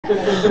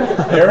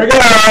Here we go.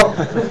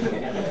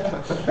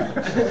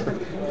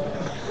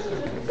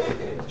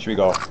 Should we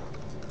go?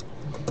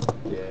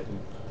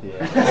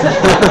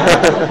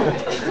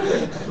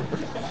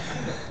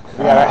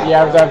 Yeah, you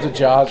have to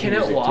jog. Can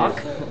it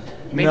walk?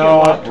 Make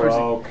No, it walk it towards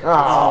broke. it.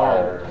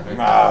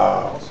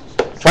 No.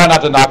 Try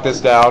not to knock this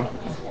down.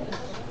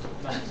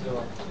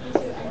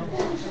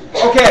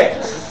 Okay,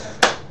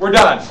 we're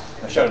done.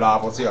 I shut it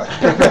off. We'll see.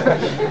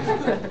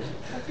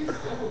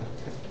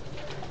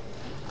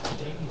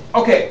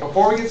 Okay,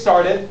 before we get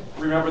started,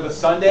 remember the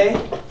Sunday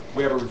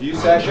we have a review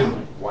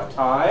session. What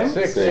time?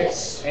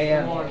 6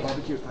 a.m.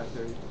 Barbecue at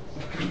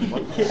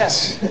 5:30.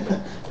 Yes.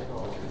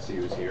 Let's see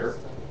who's here.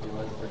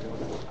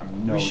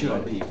 I'm no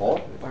good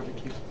people.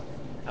 Barbecue.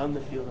 Out in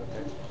the field up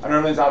there. I know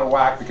everything's out of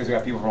whack because we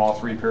have people from all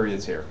three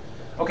periods here.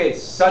 Okay,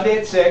 Sunday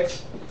at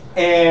 6,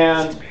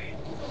 and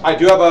I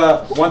do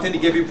have one thing to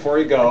give you before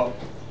you go.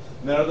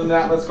 And then other than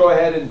that, let's go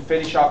ahead and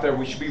finish off there.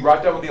 We should be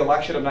right done with the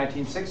election of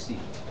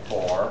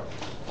 1964.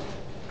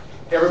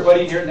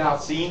 Everybody here now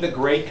seen the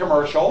great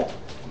commercial.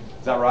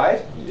 Is that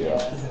right?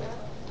 Yeah.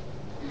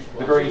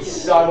 The very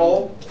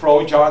subtle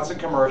pro-Johnson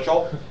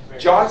commercial.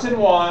 Johnson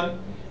won,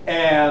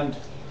 and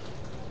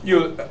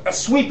a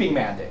sweeping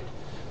mandate.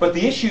 But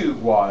the issue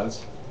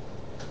was,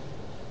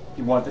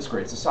 he wanted this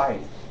great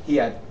society. He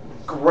had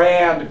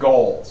grand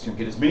goals.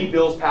 Get as many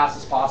bills passed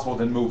as possible,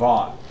 then move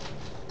on.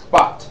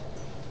 But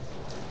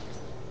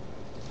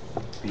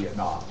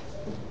Vietnam.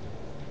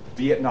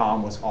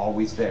 Vietnam was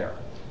always there.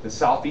 The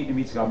South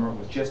Vietnamese government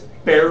was just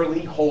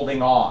barely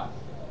holding on.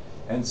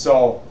 And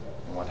so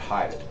they wanted to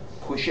hide it,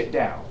 push it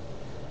down,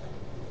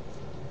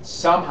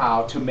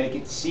 somehow to make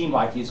it seem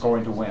like he's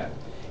going to win.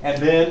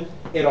 And then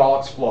it all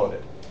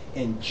exploded.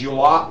 In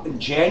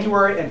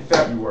January and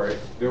February,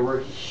 there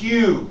were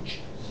huge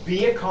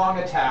Viet Cong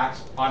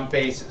attacks on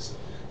bases.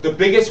 The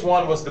biggest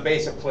one was the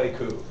base at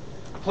Pleiku.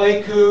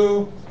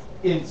 Pleiku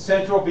in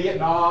central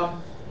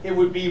Vietnam, it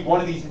would be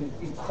one of these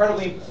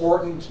incredibly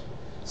important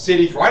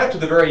cities right up to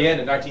the very end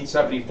in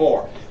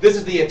 1974. This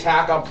is the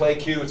attack on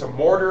Pleiku. It's a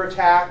mortar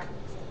attack.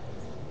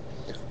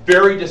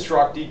 Very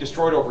destructive,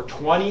 destroyed over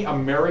 20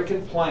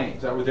 American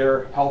planes that were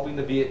there helping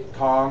the Viet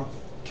Cong,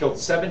 killed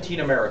 17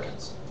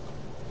 Americans.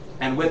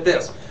 And with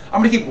this,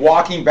 I'm going to keep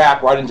walking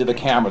back right into the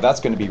camera. That's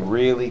going to be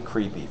really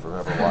creepy for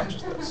whoever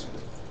watches this.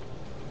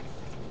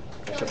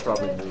 I should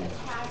probably move.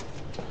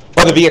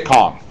 By the Viet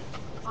Cong.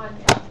 On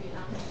South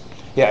Vietnam.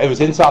 Yeah, it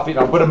was in South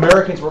Vietnam, but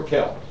Americans were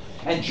killed.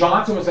 And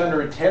Johnson was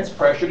under intense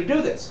pressure to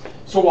do this.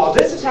 So while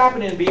this is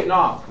happening in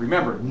Vietnam,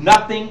 remember,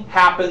 nothing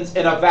happens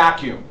in a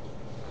vacuum.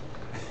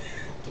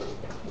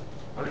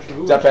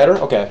 Is that better?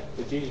 Okay.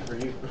 It's easy for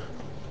you.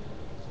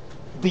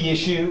 The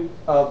issue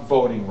of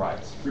voting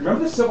rights.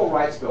 Remember the Civil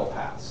Rights Bill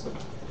passed?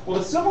 Well,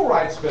 the Civil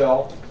Rights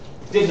Bill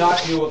did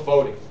not deal with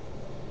voting.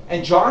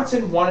 And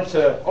Johnson wanted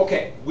to,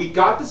 okay, we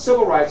got the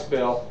Civil Rights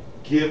Bill,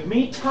 give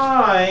me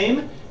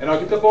time, and I'll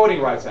get the Voting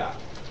Rights Act.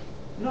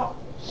 No.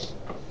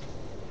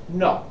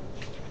 No.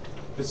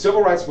 The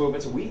Civil Rights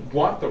Movement said, we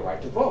want the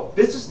right to vote.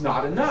 This is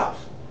not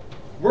enough.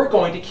 We're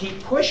going to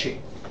keep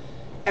pushing.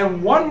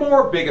 And one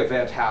more big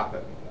event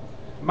happened.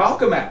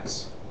 Malcolm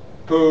X,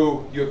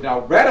 who you have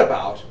now read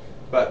about,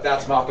 but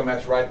that's Malcolm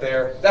X right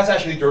there. That's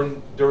actually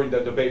during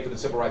the debate for the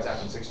Civil Rights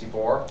Act in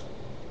 '64.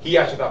 He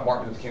actually thought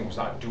Martin Luther King was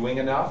not doing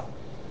enough.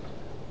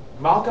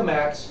 Malcolm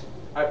X,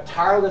 a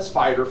tireless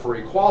fighter for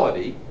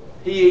equality,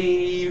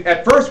 he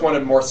at first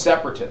wanted more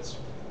separatists,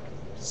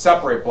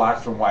 separate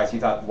blacks from whites. He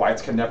thought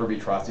whites can never be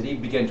trusted. He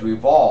began to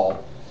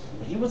evolve,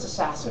 but he was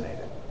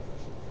assassinated.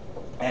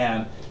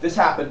 And this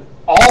happened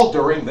all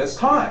during this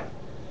time.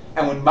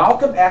 And when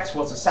Malcolm X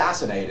was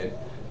assassinated,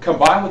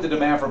 combined with the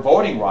demand for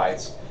voting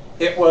rights,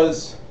 it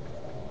was,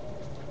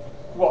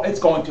 well, it's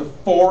going to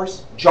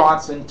force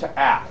Johnson to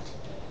act.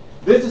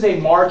 This is a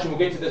march, and we'll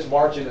get to this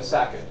march in a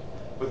second,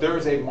 but there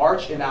is a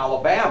march in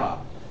Alabama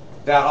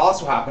that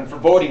also happened for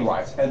voting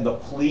rights, and the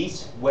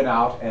police went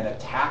out and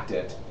attacked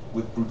it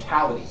with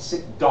brutality,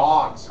 sick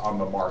dogs on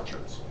the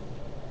marchers.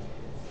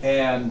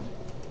 And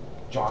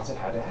Johnson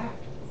had to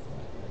act.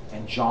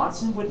 And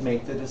Johnson would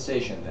make the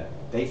decision then.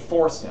 They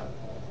forced him.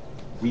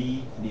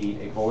 We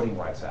need a Voting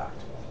Rights Act.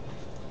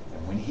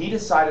 And when he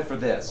decided for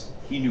this,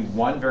 he knew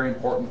one very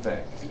important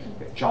thing.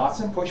 If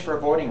Johnson pushed for a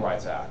Voting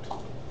Rights Act,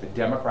 the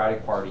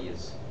Democratic Party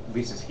is, at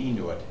least as he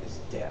knew it, is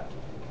dead.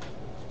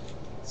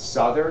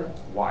 Southern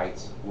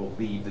whites will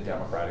leave the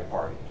Democratic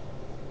Party,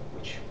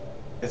 which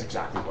is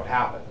exactly what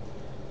happened.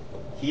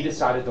 He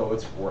decided, though,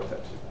 it's worth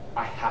it.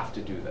 I have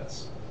to do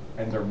this.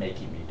 And they're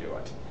making me do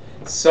it.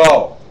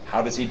 So,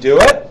 how does he do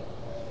it?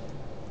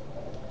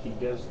 He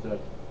does the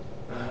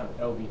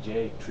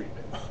LBJ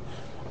treatment.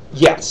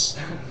 Yes.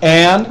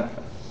 And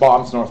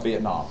bombs North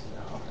Vietnam.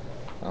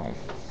 Oh.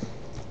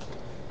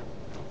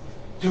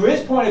 To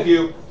his point of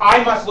view,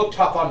 I must look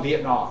tough on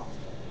Vietnam.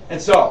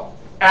 And so,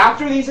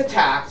 after these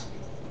attacks,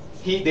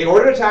 they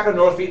ordered an attack on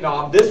North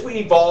Vietnam. This would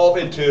evolve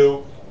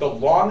into the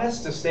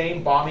longest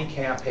sustained bombing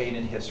campaign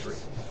in history.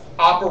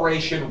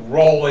 Operation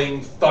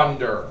Rolling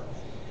Thunder.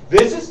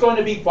 This is going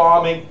to be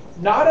bombing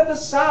not in the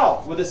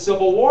South, where the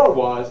Civil War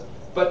was,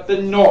 but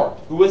the North,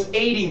 who was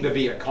aiding the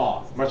Viet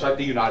Cong, much like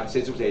the United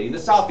States was aiding the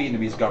South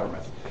Vietnamese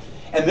government.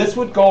 And this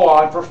would go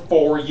on for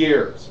 4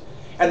 years.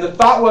 And the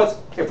thought was,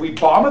 if we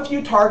bomb a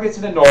few targets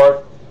in the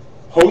North,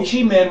 Ho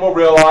Chi Minh will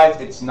realize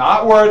it's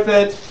not worth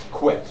it,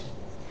 quit.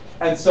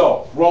 And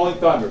so, Rolling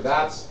Thunder,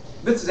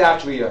 this is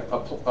actually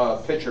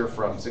a picture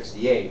from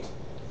 '68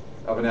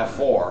 of an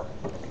F-4,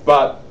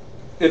 but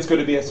it's going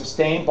to be a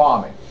sustained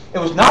bombing. It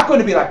was not going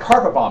to be like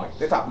carpet bombing.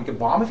 They thought we could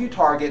bomb a few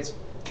targets,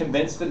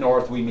 convince the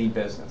North we mean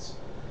business.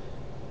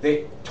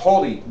 They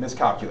totally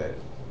miscalculated.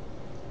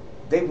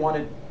 They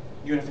wanted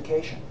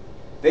unification.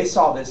 They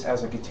saw this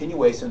as a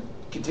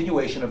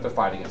continuation of the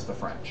fight against the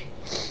French.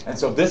 And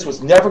so this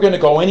was never going to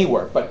go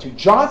anywhere. But to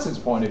Johnson's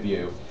point of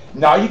view,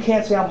 now you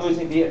can't say I'm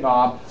losing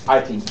Vietnam.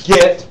 I can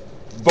get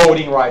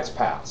voting rights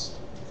passed.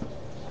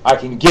 I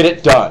can get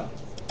it done.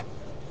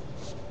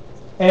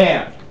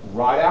 And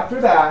right after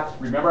that,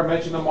 remember I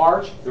mentioned the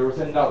march? There was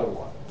another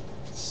one.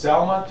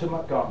 Selma to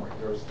Montgomery.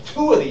 There was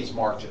 2 of these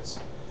marches.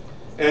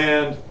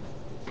 And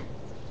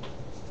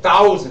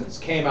thousands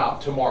came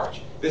out to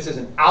march. This is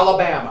in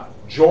Alabama,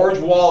 George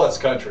Wallace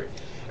country.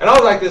 And I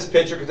like this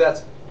picture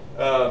because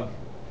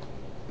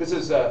this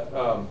is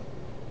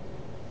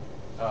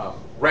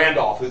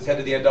Randolph, who's head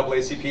of the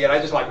NAACP, and I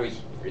just like when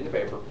he's reading the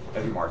paper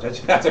as we march.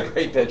 That's a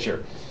great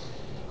picture.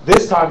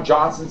 This time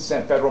Johnson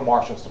sent federal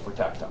marshals to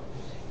protect them.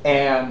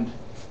 And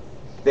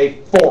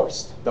they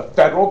forced the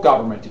federal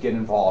government to get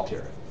involved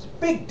here. It's a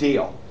big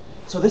deal.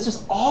 So this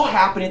is all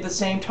happening at the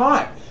same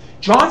time.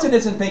 Johnson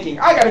isn't thinking,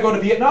 I got to go to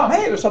Vietnam.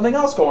 Hey, there's something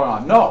else going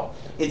on. No,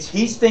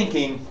 he's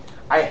thinking,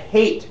 I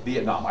hate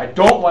Vietnam. I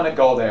don't want to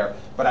go there,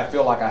 but I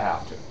feel like I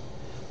have to.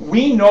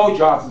 We know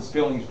Johnson's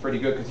feeling is pretty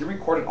good because he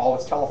recorded all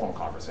his telephone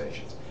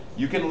conversations.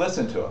 You can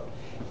listen to it.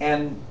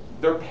 And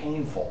they're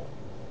painful.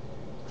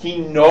 He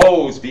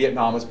knows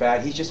Vietnam is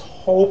bad. He's just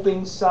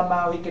hoping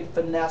somehow he could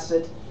finesse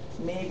it,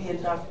 maybe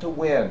enough to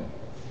win.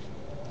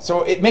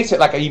 So it makes it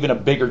like even a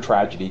bigger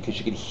tragedy because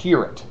you can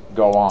hear it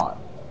go on.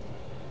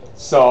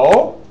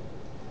 So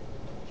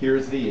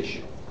here's the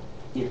issue.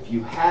 If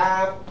you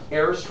have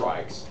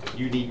airstrikes,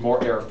 you need more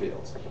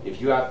airfields.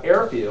 If you have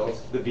airfields,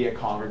 the Viet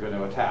Cong are going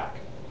to attack.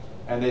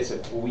 And they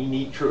said, well, we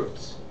need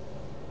troops.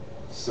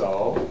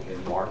 So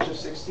in March of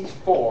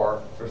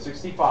 '64 or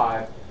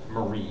 '65,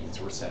 Marines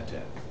were sent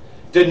in.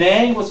 Da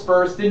Nang was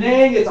first. Da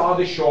Nang is on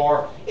the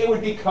shore. It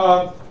would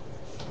become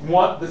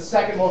the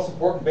second most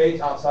important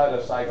base outside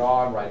of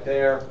Saigon, right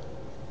there.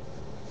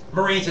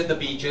 Marines hit the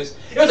beaches.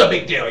 It was a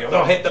big deal.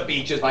 They'll hit the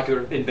beaches like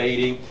they're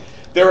invading.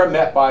 They were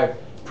met by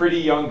pretty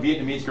young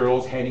Vietnamese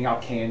girls handing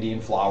out candy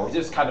and flowers.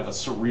 It's kind of a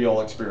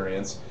surreal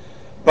experience.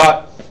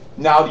 But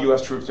now the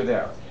U.S. troops are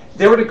there.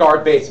 They were to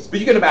guard bases. But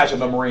you can imagine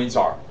the Marines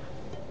are.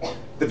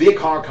 The Viet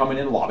Cong are coming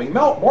in lobbing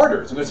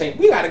mortars. And they're saying,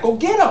 we got to go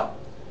get them.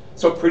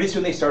 So pretty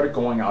soon they started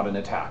going out and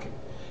attacking.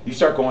 You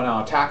start going out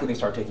and attacking, they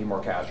start taking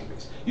more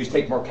casualties. You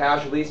take more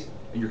casualties,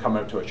 and you're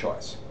coming up to a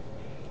choice.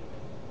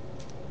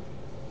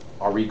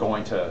 Are we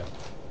going to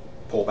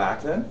pull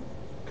back then,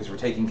 because we're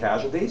taking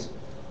casualties?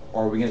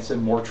 Or are we going to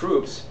send more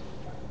troops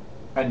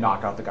and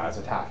knock out the guys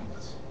attacking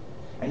us?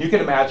 And you can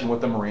imagine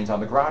what the Marines on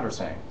the ground are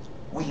saying.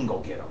 We can go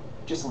get them.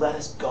 Just let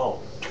us go.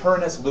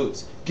 Turn us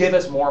loose. Give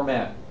us more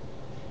men.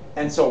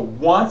 And so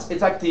once,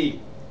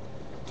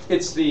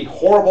 it's the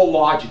horrible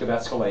logic of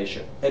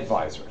escalation.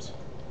 Advisors.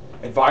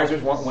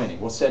 Advisors weren't winning.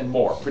 We'll send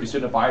more. Pretty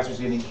soon advisors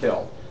are getting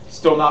killed.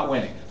 Still not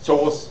winning.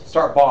 So we'll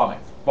start bombing.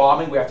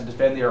 Bombing, we have to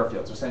defend the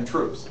airfields. We'll send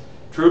troops.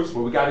 Troops,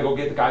 well, we got to go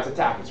get the guys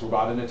attacking. So we're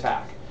about an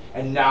attack.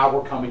 And now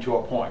we're coming to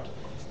a point.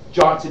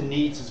 Johnson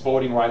needs his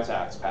Voting Rights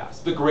Acts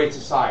passed. The Great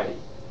Society.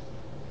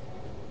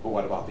 But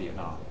what about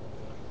Vietnam?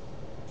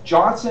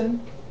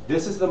 Johnson,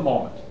 this is the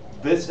moment.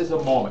 This is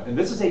a moment. And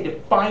this is a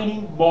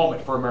defining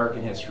moment for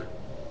American history.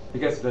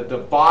 Because the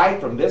divide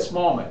from this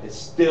moment is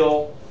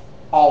still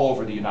all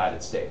over the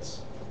United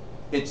States.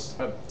 It's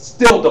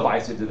still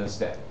divisive to this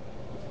day.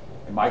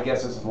 And my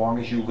guess is as long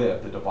as you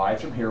live, the divide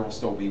from here will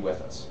still be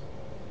with us.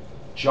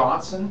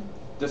 Johnson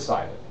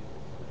decided,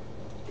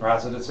 or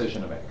has a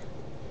decision to make.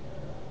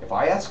 If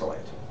I escalate,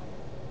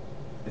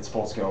 it's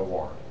full-scale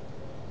war.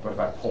 But if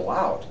I pull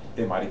out,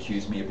 they might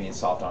accuse me of being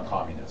soft on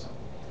communism.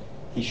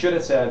 He should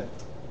have said,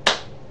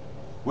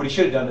 what he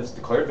should have done is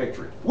declared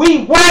victory.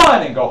 We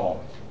won! And go home.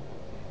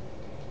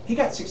 He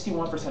got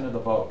 61% of the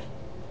vote.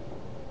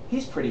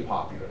 He's pretty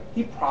popular.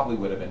 He probably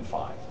would have been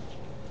fine.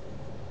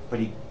 But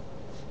he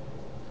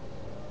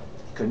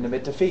couldn't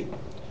admit defeat.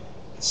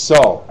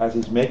 So, as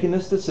he's making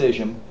this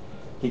decision,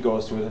 he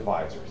goes to his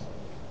advisors.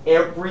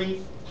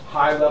 Every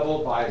high-level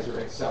advisor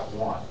except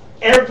one.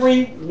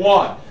 Every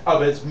one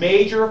of his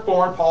major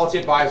foreign policy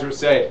advisors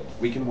say,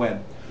 we can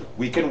win.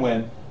 We can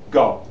win.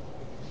 Go.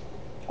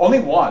 Only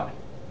one.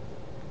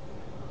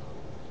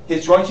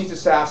 His Joint Chiefs of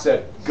Staff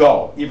said,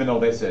 go, even though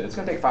they said, it's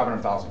going to take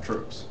 500,000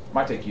 troops. It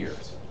might take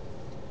years.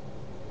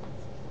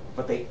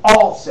 But they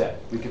all said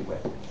we could win.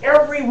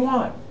 Every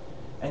one.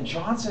 And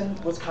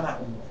Johnson was kind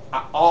of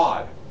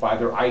awed by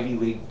their Ivy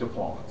League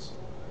diplomas.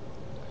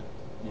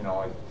 You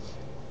know,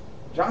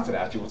 Johnson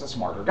actually was a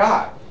smarter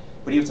guy,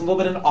 but he was a little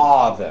bit in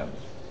awe of them.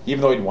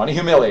 even though he didn't want to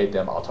humiliate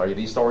them. I'll tell you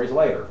these stories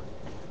later.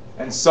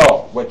 And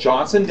so, what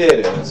Johnson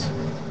did is,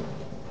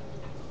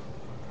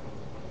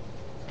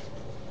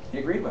 he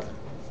agreed with him.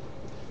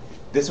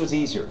 This was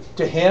easier.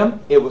 To him,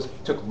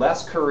 took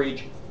less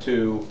courage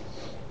to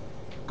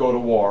go to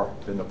war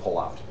than to pull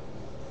out.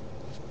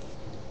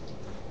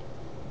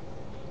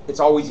 It's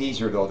always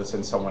easier, though, to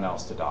send someone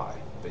else to die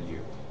than you.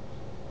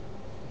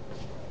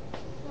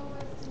 So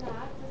was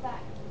that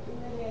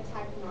when they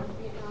attacked North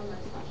Vietnam or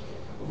South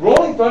Vietnam?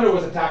 Rolling Thunder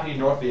was attacking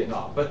North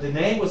Vietnam, but Da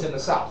Nang was in the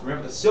South.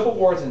 Remember, the Civil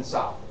War is in the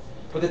South.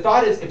 But the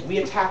thought is, if we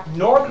attack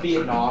North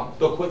Vietnam,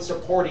 they'll quit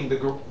supporting the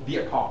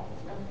Viet Cong.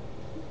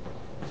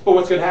 But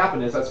what's going to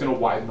happen is that's going to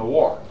widen the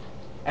war.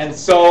 And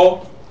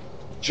so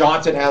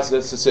Johnson has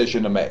this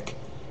decision to make.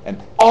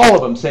 And all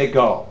of them say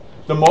go.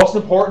 The most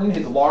important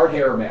is Lard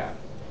Hair Man,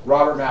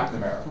 Robert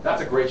McNamara.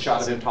 That's a great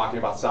shot of him talking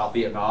about South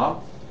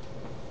Vietnam.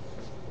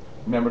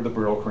 Remember the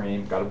Brill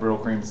cream. Got a Brill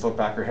cream to slick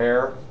back her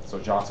hair. So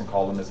Johnson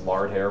called him his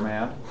Lard Hair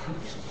Man.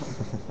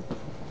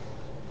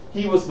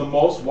 He was the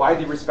most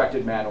widely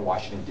respected man in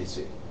Washington,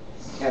 D.C.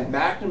 And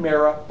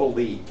McNamara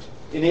believed.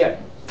 And he had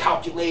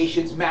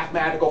calculations,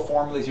 mathematical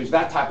formulas. He was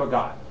that type of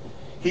guy.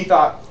 He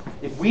thought,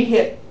 if we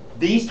hit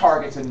these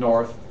targets in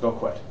North, they'll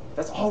quit.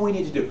 That's all we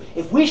need to do.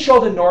 If we show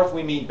the North,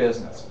 we mean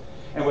business.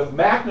 And with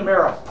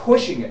McNamara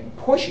pushing it and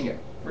pushing it,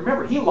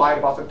 remember, he lied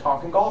about the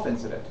Tonkin Gulf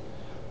incident.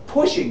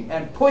 Pushing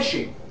and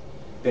pushing,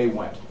 they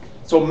went.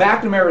 So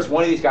McNamara is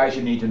one of these guys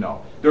you need to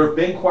know. There have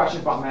been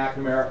questions about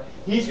McNamara.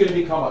 He's going to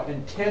become an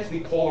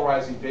intensely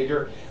polarizing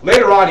figure.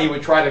 Later on, he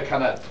would try to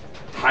kind of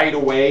hide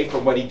away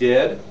from what he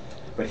did,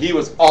 but he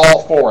was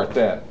all for it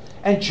then.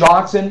 And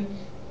Johnson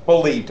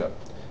believed him.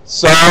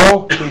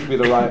 So, please be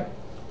the right.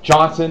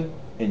 Johnson,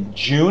 in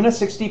June of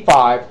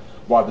 '65,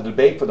 while the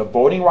debate for the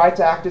Voting Rights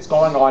Act is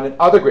going on and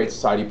other Great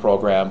Society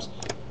programs,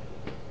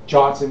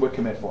 Johnson would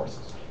commit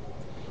forces.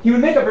 He would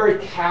make a very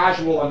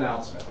casual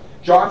announcement.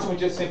 Johnson would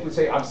just simply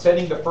say, I'm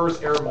sending the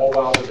 1st Air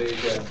Mobile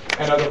Division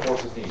and other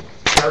forces needed.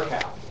 Air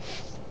Cap.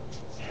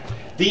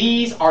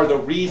 These are the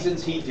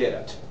reasons he did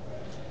it.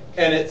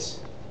 And it's,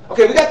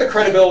 okay, we got the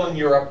credibility in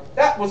Europe.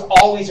 That was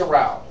always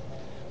around.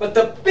 But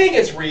the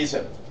biggest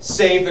reason,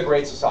 save the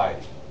Great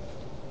Society.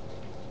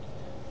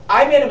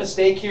 I made a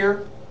mistake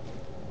here.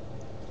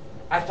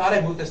 I thought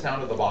I moved this down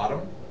to the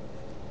bottom.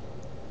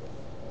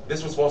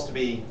 This was supposed to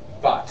be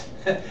but.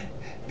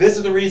 This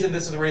is the reason,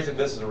 this is the reason,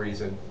 this is the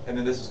reason, and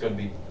then this is going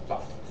to be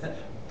but.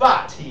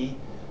 But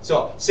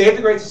so save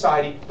the Great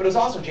Society, but it was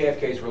also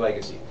JFK's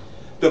legacy.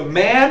 The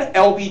man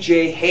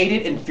LBJ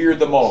hated and feared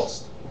the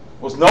most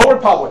was no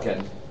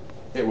Republican,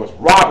 it was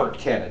Robert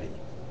Kennedy.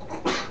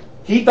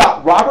 He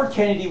thought Robert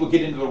Kennedy would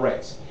get into the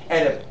race.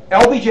 And if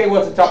LBJ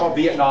wasn't tough on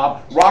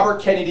Vietnam,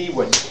 Robert Kennedy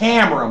would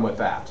hammer him with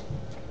that.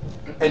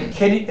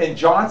 And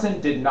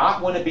Johnson did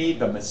not want to be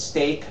the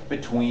mistake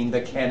between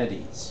the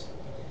Kennedys.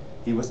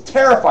 He was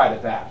terrified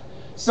of that.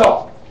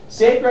 So,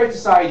 save Great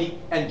Society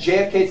and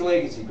JFK's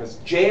legacy, because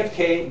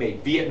JFK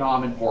made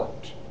Vietnam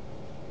important.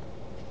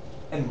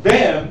 And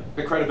then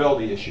the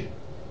credibility issue.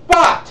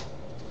 But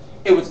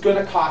it was going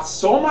to cost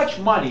so much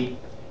money,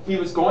 he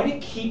was going to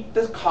keep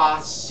the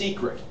cost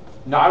secret.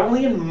 Not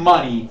only in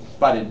money,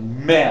 but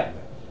in men,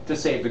 to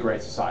save the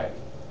Great Society.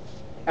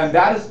 And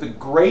that is the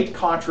great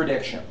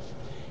contradiction.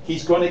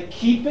 He's going to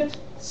keep it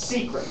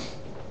secret.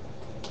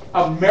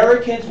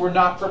 Americans were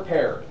not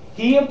prepared.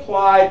 He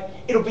implied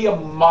it'll be a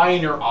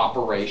minor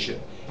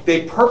operation.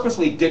 They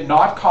purposely did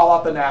not call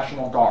out the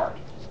National Guard.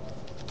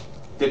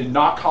 They did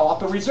not call out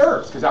the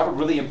reserves, because that would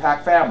really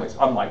impact families,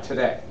 unlike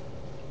today.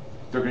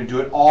 They're going to do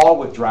it all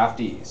with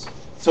draftees.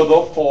 So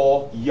they'll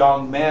pull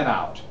young men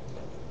out.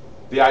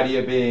 The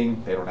idea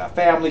being they don't have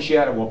families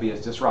yet, it won't be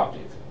as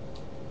disruptive.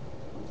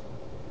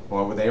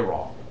 Boy, were they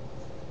wrong.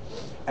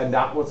 And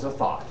that was the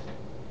thought.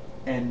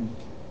 And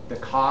the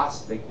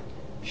cost, they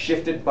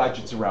shifted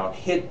budgets around,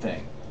 hid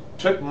things,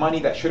 took money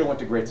that should have went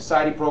to Great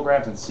Society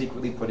programs and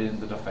secretly put it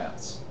into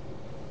defense.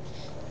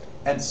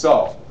 And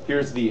so,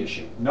 here's the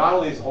issue. Not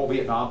only is the whole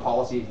Vietnam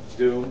policy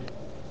doomed,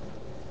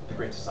 the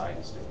Great Society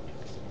is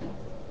doomed.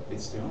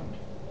 It's doomed.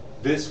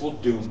 This will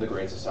doom the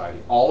Great Society.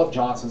 All of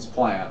Johnson's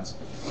plans,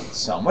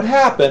 some would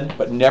happen,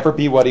 but never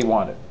be what he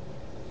wanted.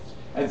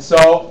 And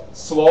so,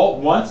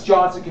 once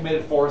Johnson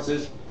committed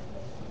forces,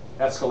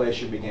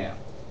 escalation began.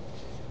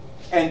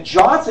 And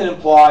Johnson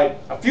implied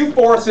a few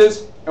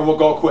forces and we'll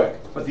go quick.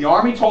 But the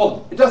Army told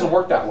him, it doesn't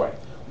work that way.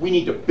 We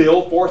need to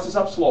build forces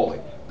up slowly.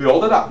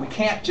 Build it up. We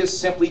can't just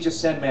simply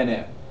send men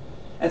in.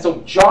 And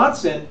so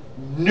Johnson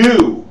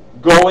knew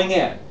going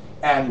in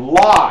and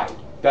lied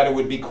that it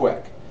would be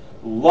quick.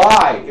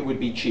 Lied it would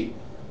be cheap.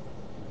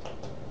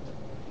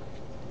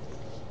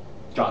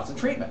 Johnson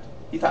treatment.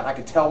 He thought, I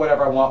could tell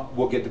whatever I want,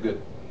 we'll get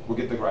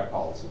the right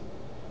policy.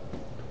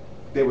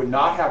 They would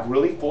not have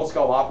really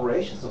full-scale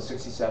operations until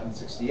 67,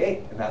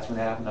 68, and that's when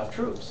they have enough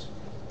troops.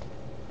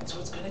 And so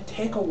it's going to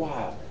take a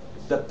while.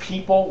 The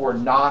people were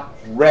not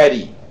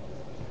ready.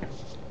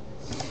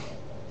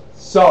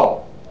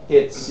 So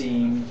it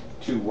seemed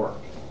to work.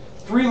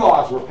 3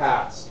 laws were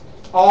passed,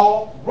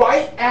 all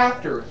right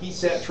after he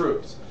sent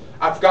troops.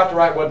 I forgot to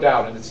write one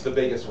down, and it's the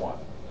biggest one.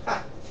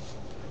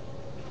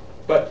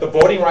 But the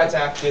Voting Rights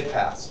Act did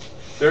pass.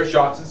 There's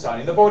Johnson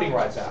signing the Voting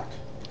Rights Act.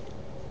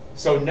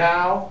 So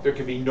now there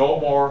can be no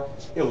more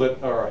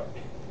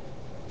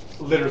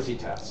literacy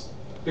tests.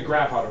 The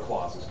grandfather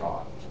clause is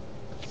gone.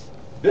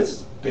 This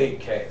is a big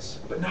case.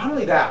 But not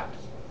only that,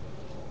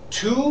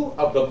 two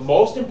of the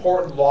most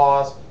important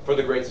laws for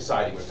the Great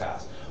Society were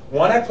passed.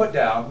 One I put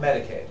down,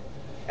 Medicaid.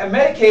 And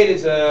Medicaid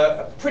is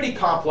a pretty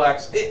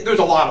complex, there's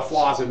a lot of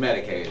flaws in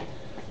Medicaid.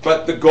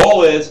 But the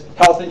goal is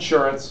health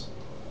insurance,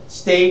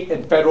 state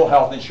and federal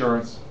health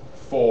insurance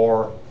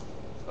for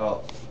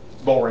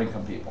lower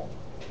income people.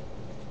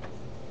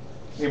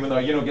 Even though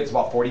it gets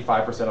about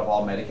 45% of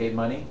all Medicaid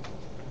money,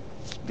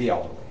 the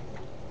elderly.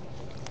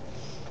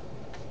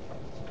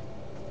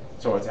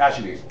 So it's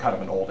actually kind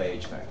of an old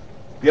age thing.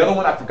 The other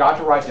one I forgot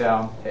to write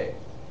down, hey,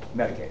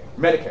 Medicare.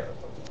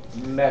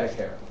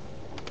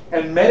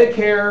 And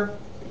Medicare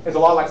is a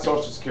lot like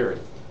Social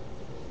Security.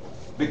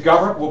 The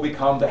government will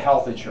become the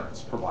health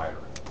insurance provider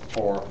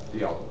for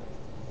the elderly.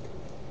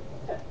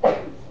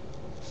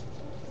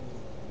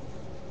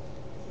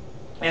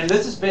 And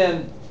this has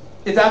been,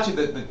 it's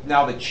actually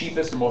now the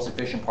cheapest and most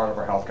efficient part of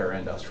our healthcare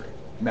industry,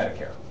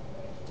 Medicare.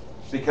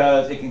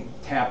 Because it can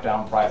tamp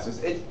down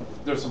prices.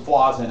 There's some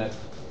flaws in it,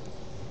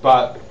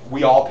 but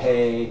we all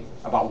pay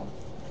about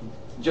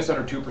just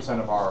under 2%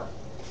 of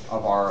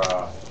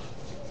our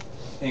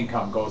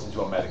income goes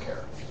into a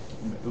Medicare.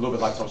 A little bit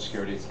like Social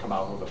Security, it's come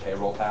out with a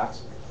payroll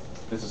tax.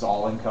 This is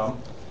all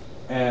income.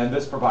 And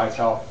this provides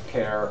health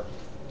care.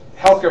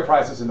 Healthcare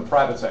prices in the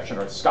private section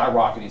are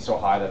skyrocketing so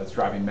high that it's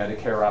driving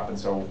Medicare up, and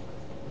so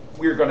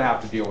we're going to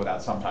have to deal with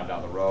that sometime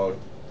down the road.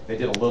 They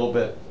did a little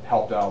bit,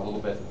 helped out a little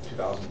bit in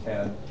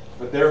 2010,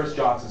 but there's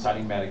Johnson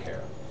signing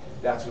Medicare.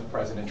 That's with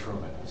President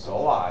Truman, who's still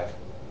alive,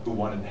 who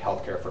wanted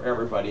health care for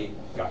everybody,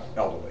 got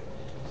elderly.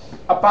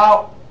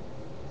 About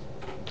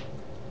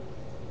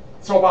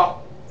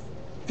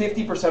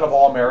 50% of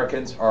all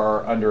Americans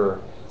are under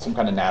some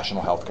kind of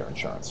national health care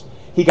insurance.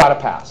 He got it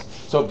passed.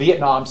 So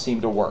Vietnam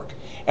seemed to work.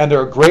 And there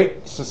are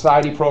great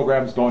society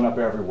programs going up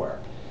everywhere.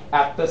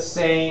 At the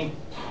same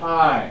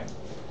time,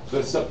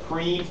 the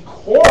Supreme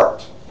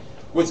Court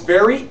was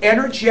very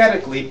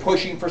energetically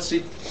pushing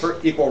for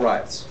equal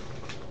rights.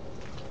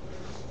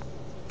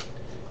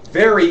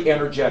 Very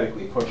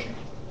energetically pushing.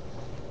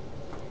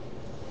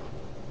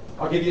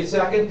 I'll give you a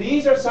second.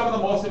 These are some of the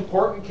most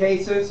important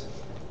cases.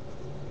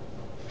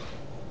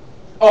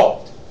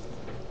 Oh,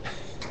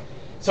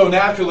 so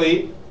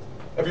naturally,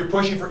 if you're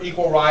pushing for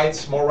equal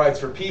rights, more rights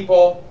for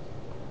people,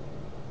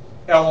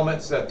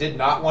 elements that did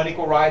not want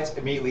equal rights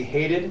immediately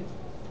hated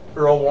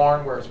Earl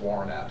Warren. Where's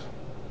Warren at?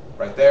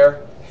 Right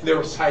there. There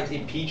were sites to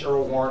impeach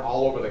Earl Warren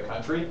all over the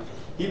country.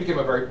 He became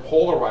a very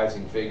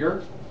polarizing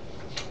figure.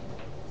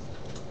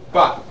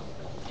 But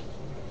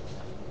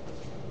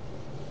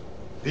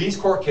these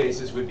court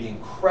cases would be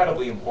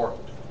incredibly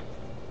important.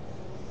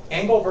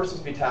 Engel versus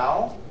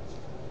Vitale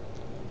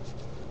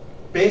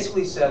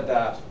basically said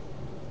that,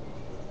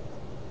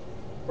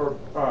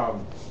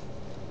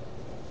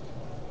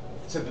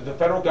 said that the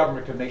federal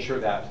government could make sure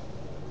that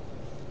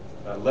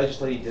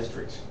legislative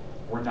districts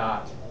were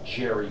not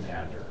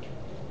gerrymandered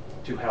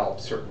to help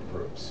certain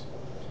groups.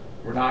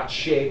 Were not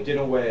shaped in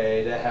a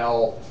way to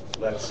help,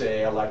 let's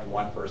say, elect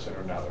one person or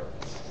another.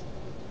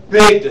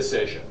 Big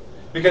decision,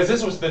 because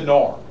this was the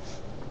norm.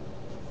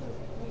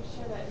 Make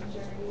sure that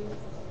juries.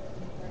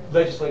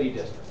 Legislative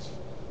districts.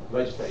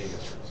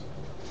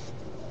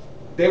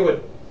 They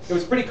would. It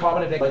was pretty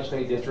common to take a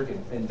legislative district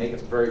and make it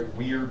very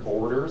weird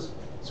borders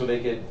so they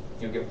could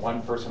get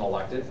one person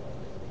elected.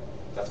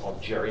 That's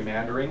called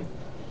gerrymandering.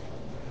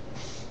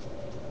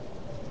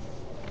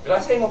 Did I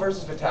say Engel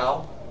versus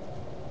Vitale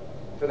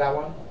for that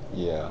one?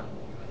 Yeah.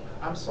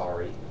 I'm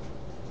sorry.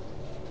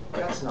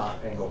 That's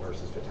not Engel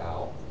versus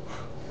Vitale.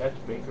 That's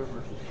Baker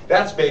versus.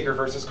 That's Baker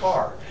versus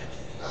Carr.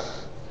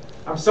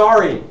 I'm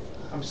sorry.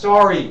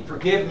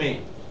 Forgive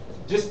me.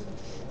 Just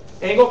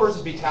Engel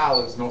versus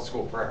Vitale is no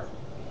school prayer.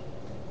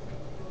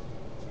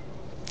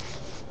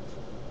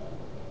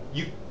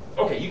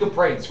 You can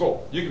pray in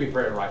school. You can be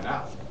praying right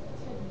now.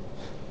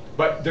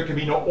 But there can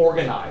be no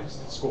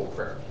organized school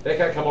prayer. They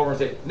can't come over and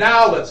say,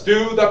 now let's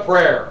do the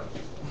prayer.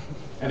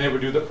 And they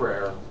would do the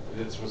prayer.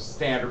 This was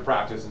standard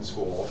practice in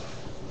school.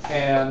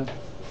 And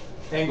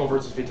Engel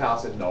versus Vitale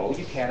said, no,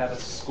 you can't have a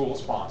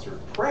school-sponsored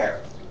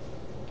prayer.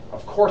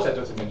 Of course that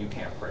doesn't mean you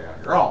can't pray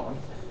on your own.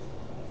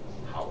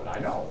 How would I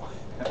know?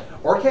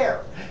 Or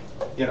care.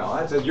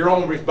 That's your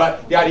own reason.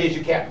 But the idea is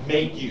you can't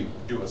make you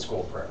do a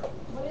school prayer.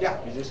 Yeah.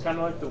 Is this kind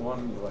of like the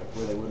one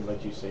where they wouldn't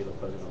let you say the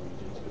Pledge of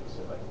Allegiance because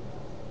they said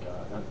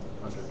God,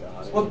 under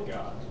God, and Well,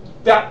 God?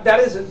 That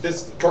isn't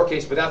this court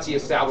case, but that's the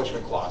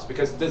establishment clause.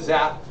 Because does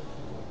that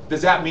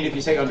mean if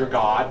you say under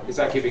God, is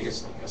that giving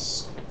is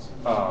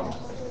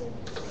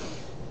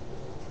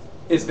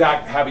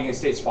that having a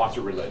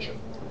state-sponsored religion?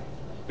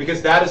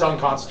 Because that is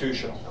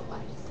unconstitutional.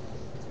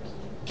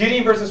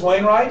 Gideon versus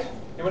Wainwright.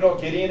 Anyone know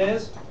what Gideon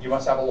is? You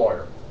must have a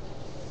lawyer.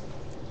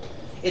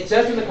 It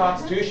says in the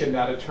Constitution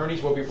that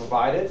attorneys will be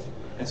provided,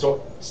 And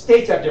so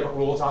states have different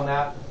rules on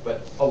that,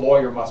 but a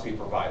lawyer must be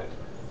provided.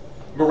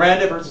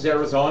 Miranda versus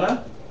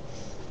Arizona,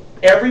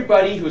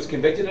 everybody who is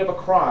convicted of a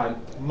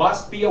crime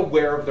must be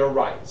aware of their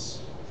rights.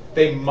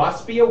 They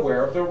must be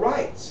aware of their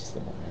rights.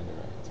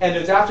 And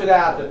it's after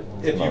that that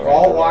if you've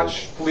all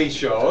watched police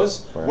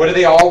shows, what do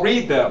they all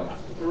read them?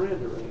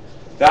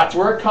 That's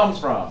where it comes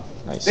from.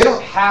 Nice. They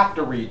don't have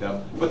to read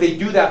them, but they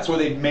do that so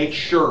they make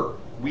sure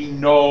we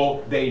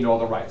know they know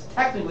the rights.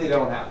 Technically, they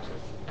don't have to.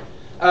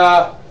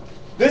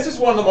 This is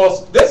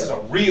this is a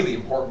really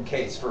important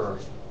case for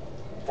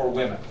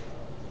women.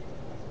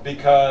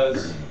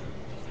 Because,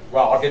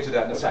 well, I'll get to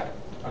that in a second.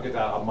 I'll get to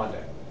that on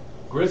Monday.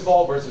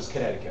 Griswold versus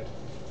Connecticut.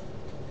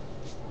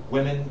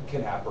 Women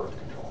can have birth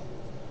control.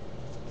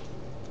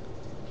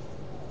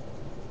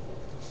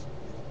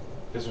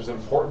 This was an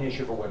important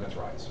issue for women's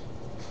rights.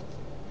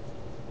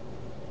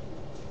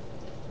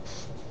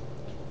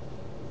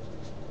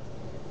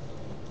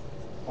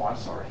 Oh, I'm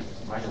sorry.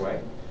 Mind your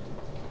way.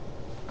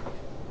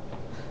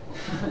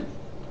 I'm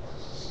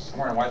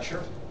wearing a white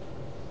shirt.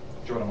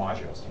 Joe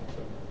DiMaggio's team.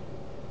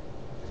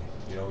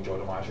 You know who Joe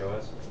DiMaggio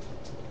is?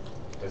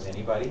 Does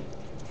anybody?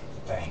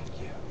 Thank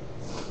you.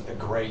 The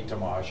great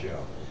DiMaggio.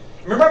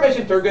 Remember I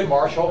mentioned Thurgood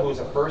Marshall, who was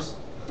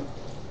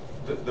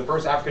the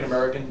first African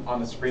American on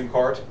the Supreme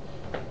Court?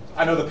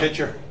 I know the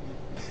picture.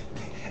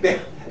 They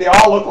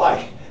all look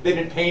like they've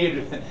been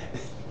painted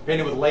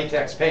with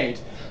latex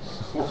paint.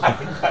 They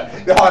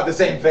all have the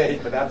same face,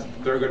 but that's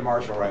Thurgood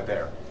Marshall right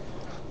there.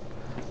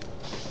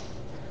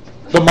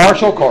 The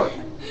Marshall Court.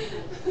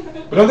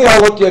 But don't they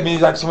all look at me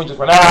like someone just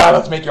went,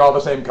 let's make you all the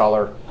same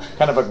color.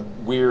 Kind of a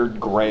weird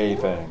gray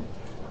thing.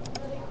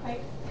 Really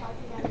quick,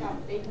 talking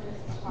about Baker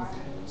versus Carr.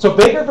 So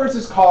Baker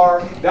versus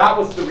Carr, that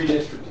was the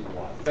redistricting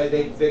one.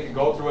 They could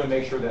go through and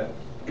make sure that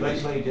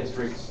legislative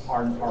districts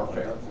are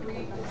fair.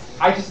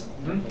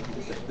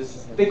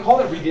 They call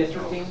it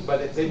redistricting,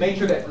 but they made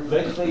sure that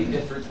legislative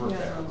districts were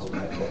fair.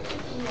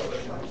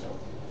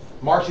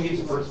 Marshall,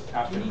 he's the first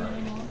African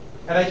American.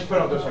 And I just put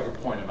it up there so I could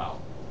point him out.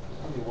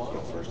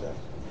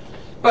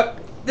 But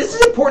this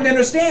is important to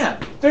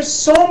understand. There's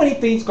so many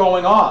things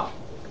going on.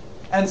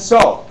 And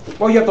so,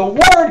 well, you have the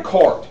Warren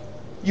Court.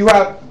 You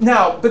have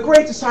now the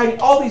Great Society,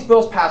 all these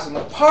bills passing.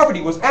 The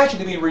poverty was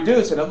actually being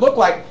reduced, and it looked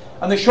like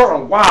on the short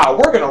run, wow,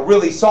 we're going to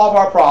really solve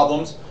our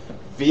problems.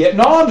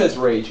 Vietnam is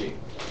raging.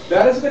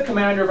 That is the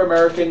commander of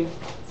American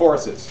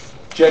forces,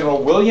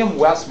 General William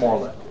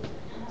Westmoreland.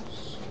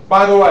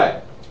 By the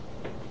way,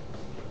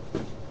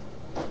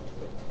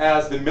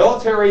 as the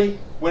military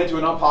went into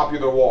an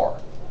unpopular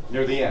war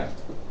near the end,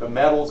 the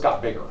medals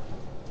got bigger.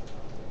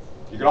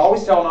 You can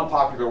always tell an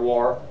unpopular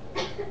war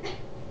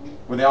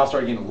when they all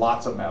started getting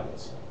lots of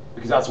medals,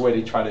 because that's the way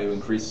they try to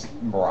increase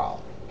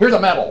morale. Here's a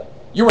medal.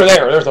 You were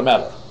there. There's a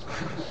medal.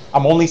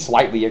 I'm only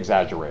slightly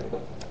exaggerating.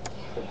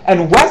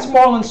 And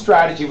Westmoreland's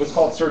strategy was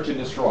called search and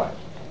destroy.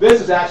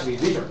 These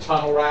are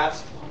tunnel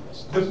rats.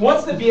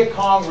 Once the Viet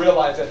Cong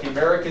realized that the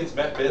Americans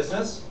meant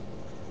business,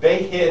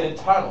 they hid in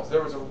tunnels.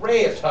 There was an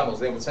array of tunnels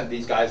they would send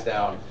these guys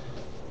down.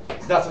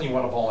 It's not something you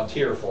want to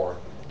volunteer for,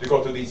 to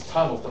go through these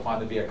tunnels to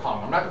find the Viet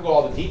Cong. I'm not going to go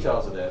all the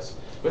details of this,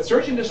 but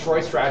search and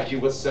destroy strategy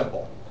was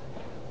simple.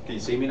 Can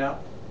you see me now?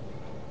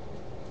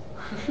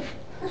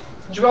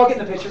 Did you all get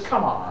in the picture?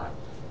 Come on.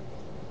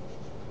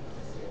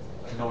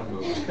 No one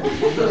moved.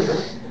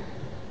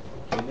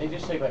 Didn't they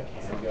just say like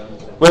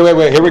handguns?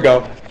 Wait, here we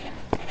go.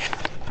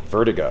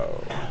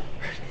 Vertigo.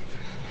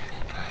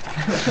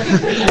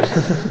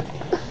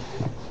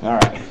 All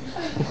right.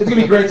 It's going to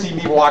be great seeing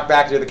me walk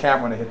back to the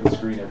camera when I hit the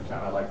screen every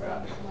time. I like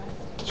that.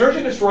 Search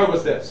and destroy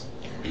was this.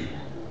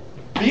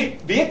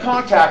 Viet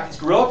Cong tactics,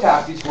 guerrilla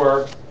tactics,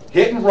 were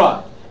hit and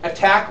run,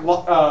 attack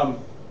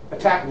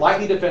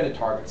lightly defended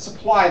targets,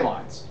 supply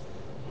lines,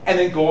 and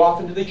then go off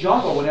into the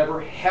jungle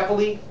whenever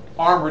heavily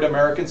armored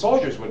American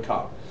soldiers would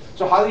come.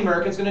 So how are the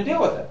Americans going to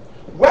deal with it?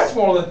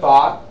 Westmoreland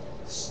thought,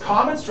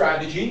 common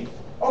strategy,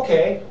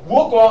 okay,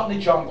 we'll go out in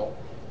the jungle.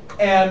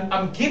 And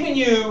I'm giving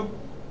you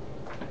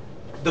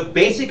the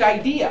basic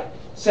idea.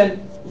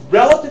 Send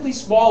relatively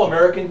small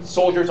American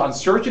soldiers on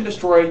search and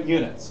destroy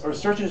units, or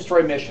search and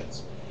destroy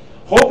missions,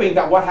 hoping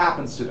that what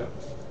happens to them?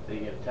 They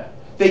get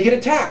attacked. They get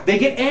attacked. They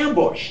get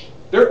ambushed.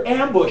 They're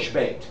ambush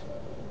bait.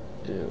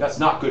 Ew. That's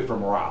not good for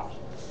morale.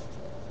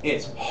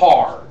 It's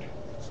hard.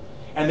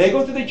 And they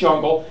go through the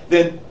jungle,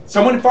 then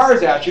someone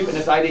fires at you, and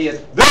this idea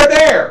is, they're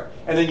there!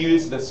 And then you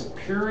use the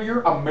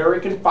superior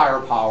American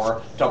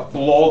firepower to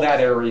blow that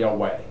area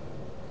away,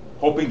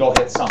 hoping they'll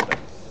hit something.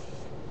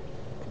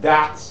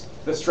 That's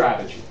the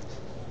strategy.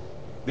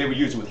 They would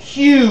use it with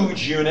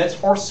huge units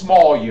or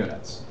small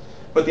units.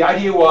 But the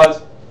idea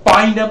was,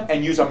 find them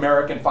and use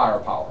American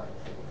firepower.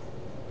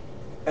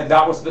 And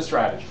that was the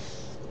strategy.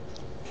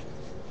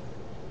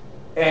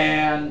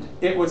 And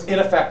it was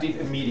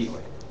ineffective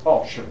immediately.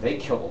 Oh, sure, they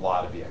killed a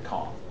lot of Viet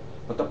Cong.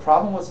 But the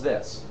problem was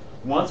this.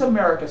 Once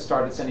America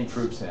started sending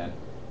troops in,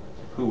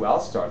 who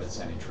else started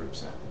sending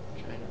troops in?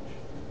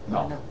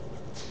 No.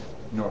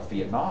 North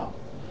Vietnam.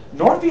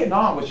 North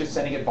Vietnam was just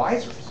sending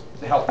advisors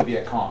to help the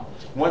Viet Cong.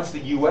 Once the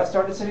U.S.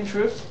 started sending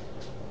troops,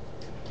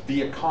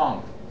 Viet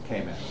Cong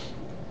came in.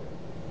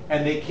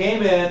 And they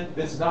came in,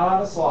 this is not on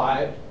the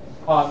slide,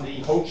 on the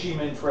Ho Chi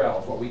Minh Trail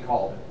is what we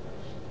called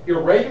it.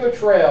 Irregular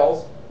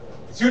trails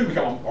soon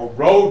become a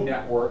road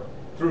network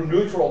through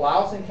neutral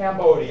Laos and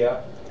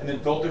Cambodia, and then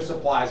filter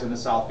supplies into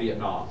South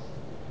Vietnam.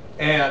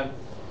 And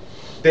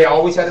they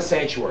always had a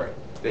sanctuary.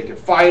 They could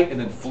fight and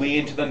then flee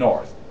into the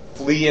north,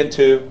 flee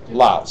into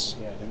Laos.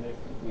 Yeah, didn't they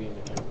flee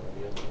into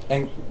Cambodia?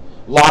 And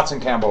lots in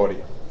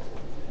Cambodia.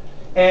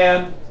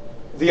 And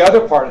the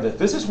other part of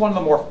this is one of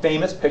the more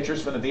famous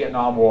pictures from the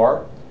Vietnam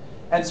War.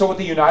 And so what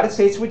the United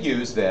States would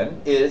use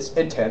then is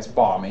intense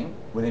bombing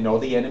when they know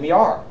the enemy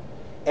are.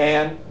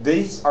 And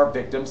these are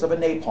victims of a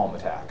napalm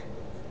attack.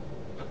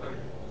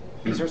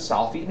 These are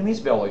South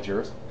Vietnamese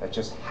villagers that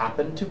just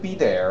happened to be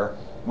there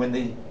when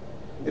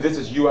this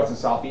is U.S. and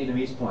South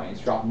Vietnamese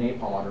planes dropped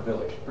napalm on her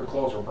village. Her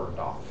clothes were burned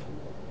off.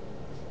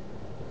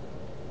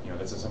 You know,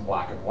 this is in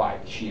black and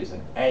white. She is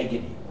in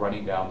agony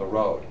running down the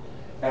road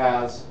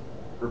as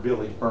her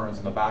village burns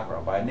in the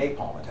background by a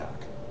napalm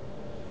attack.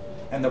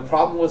 And the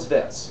problem was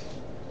this: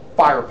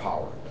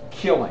 firepower,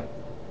 killing.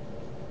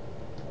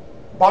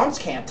 Bombs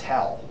can't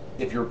tell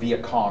if you're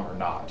Viet Cong or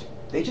not.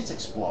 They just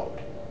explode.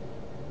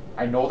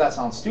 I know that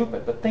sounds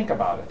stupid, but think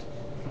about it.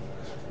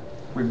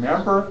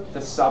 Remember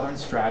the Southern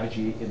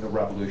strategy in the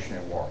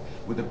Revolutionary War,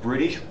 where the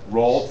British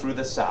rolled through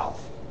the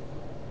South.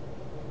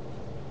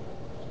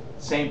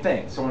 Same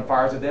thing. Someone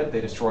fires at them,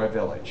 they destroy a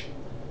village.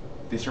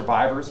 The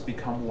survivors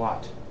become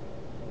what?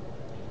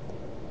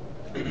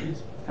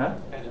 Enemies. Huh?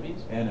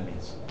 Enemies.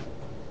 Enemies.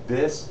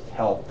 This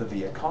helped the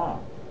Viet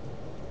Cong.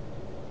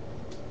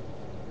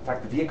 In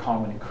fact, the Viet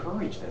Cong would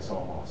encourage this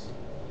almost.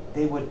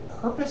 They would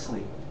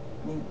purposely,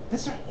 I mean,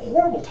 this is a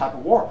horrible type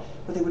of war,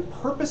 but they would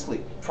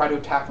purposely try to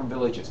attack from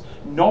villages,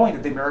 knowing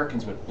that the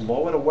Americans would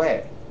blow it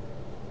away.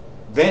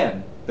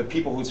 Then, the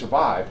people who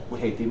survived would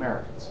hate the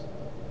Americans.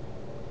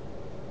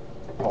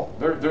 Oh,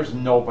 there's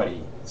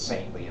nobody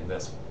saintly in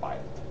this fight.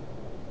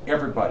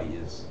 Everybody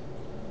is.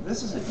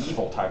 This is an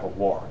evil type of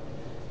war.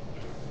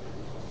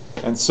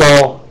 And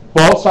so,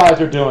 both sides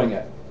are doing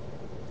it.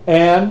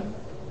 And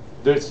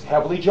there's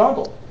heavily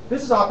jungled.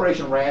 This is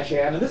Operation Ranch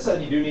Hand, and this is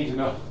something you do need to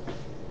know.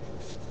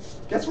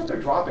 Guess what they're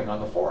dropping on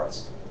the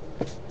forest?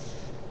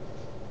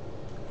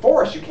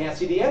 Forest, you can't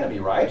see the enemy,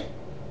 right?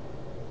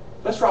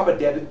 Let's drop a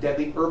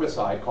deadly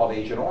herbicide called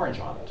Agent Orange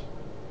on it.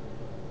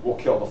 We'll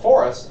kill the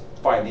forest,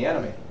 find the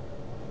enemy.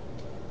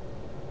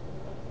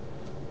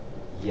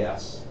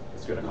 Yes,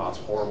 it's going to cause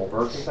horrible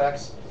birth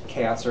defects,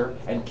 cancer,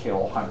 and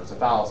kill hundreds of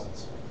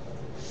thousands.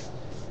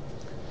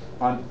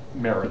 On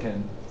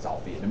American,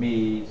 South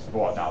Vietnamese,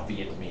 well, not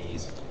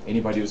Vietnamese,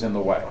 anybody who's in the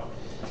way.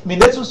 I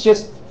mean, it was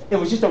just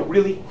a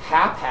really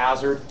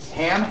haphazard,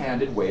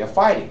 ham-handed way of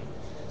fighting,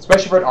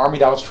 especially for an army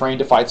that was trained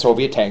to fight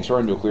Soviet tanks or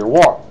a nuclear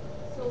war.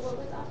 So what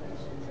was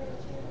Operation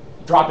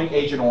Ranch? Dropping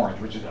Agent Orange,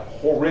 which is a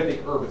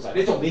horrific herbicide.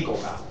 It's illegal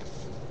now.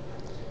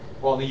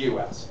 Well, in the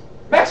U.S.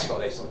 Mexico,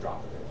 they still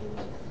drop it.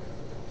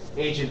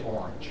 Agent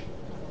Orange.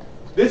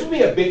 This would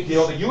be a big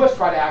deal. The U.S.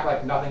 tried to act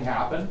like nothing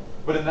happened,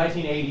 but in the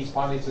 1980s,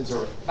 finally, since there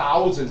were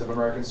thousands of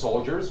American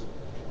soldiers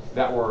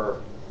that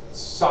were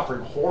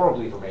suffering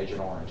horribly from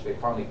Agent Orange, they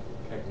finally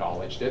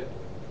acknowledged it.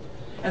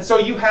 And so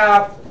you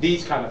have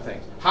these kind of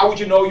things. How would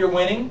you know you're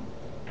winning?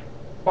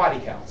 Body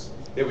counts.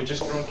 They would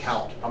just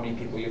count how many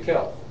people you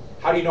kill.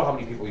 How do you know how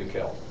many people you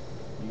kill?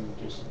 You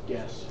just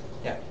guess.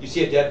 Yeah. You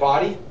see a dead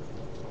body?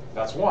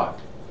 That's one.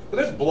 But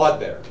there's blood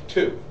there.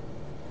 Two.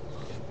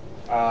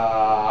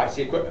 I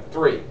see equipment.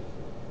 3,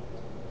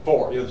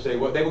 4. You say,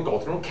 well, they would go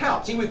through and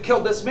count. See, we've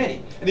killed this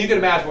many. And you can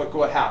imagine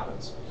what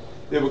happens.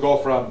 They would go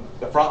from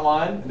the front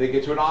line, and they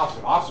get to an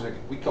officer. Officer,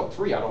 we killed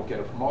 3, I don't get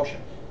a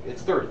promotion.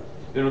 It's 30.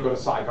 Then we go to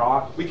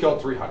Saigon, we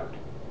killed 300.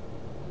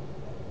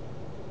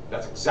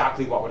 That's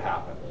exactly what would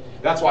happen.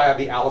 That's why I have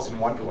the Alice in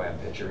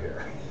Wonderland picture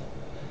here.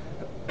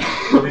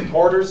 The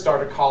reporters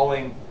started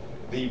calling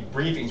the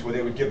briefings where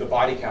they would give the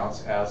body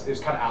counts as, it was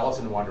kind of Alice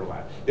in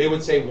Wonderland. They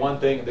would say one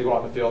thing, and they go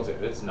out in the field and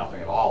say, it's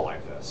nothing at all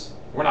like this.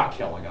 We're not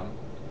killing them.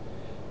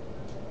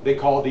 They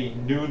call the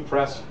noon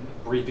press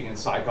briefing in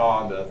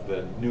Saigon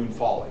the noon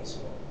follies,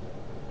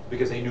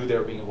 because they knew they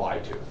were being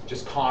lied to,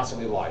 just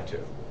constantly lied to.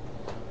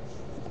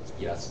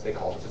 Yes, they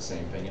called it the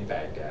same thing in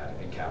Baghdad,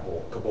 in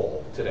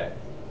Kabul today.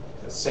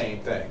 The same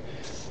thing.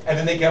 And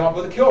then they came up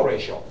with a kill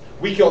ratio.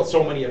 We killed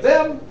so many of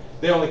them,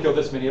 they only killed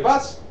this many of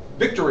us.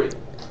 Victory.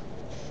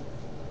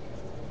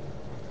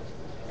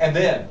 And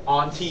then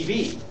on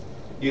TV,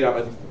 you'd have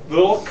a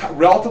little,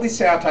 relatively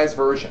sanitized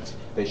versions.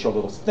 They show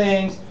little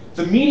things.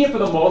 The media, for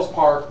the most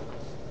part,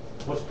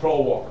 was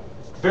pro-war,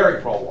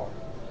 very pro-war.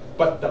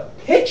 But the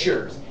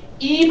pictures,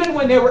 even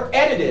when they were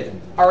edited,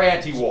 are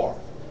anti-war.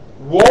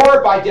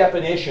 War, by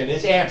definition,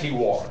 is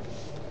anti-war.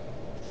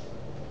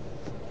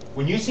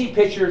 When you see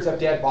pictures of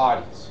dead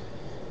bodies,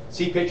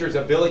 see pictures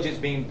of villages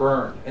being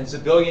burned and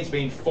civilians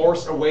being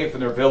forced away from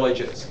their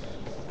villages,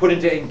 put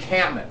into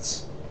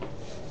encampments,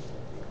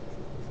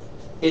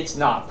 it's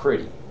not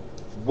pretty.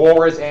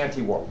 War is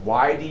anti-war.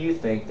 Why do you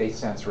think they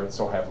censor it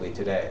so heavily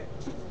today?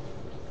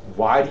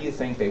 Why do you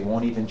think they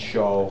won't even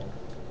show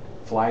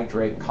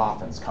flag-draped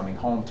coffins coming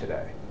home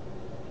today.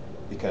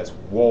 Because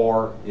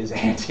war is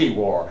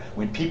anti-war.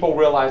 When people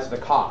realize the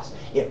cost,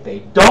 if they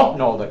don't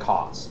know the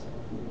cost.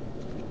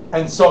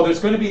 And so there's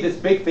going to be this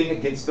big thing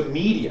against the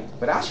media.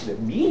 But actually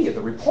the media,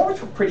 the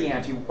reports were pretty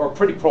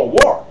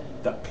pro-war.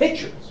 The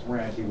pictures were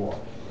anti-war.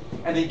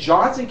 And then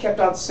Johnson kept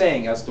on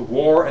saying, as the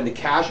war and the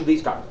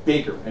casualties got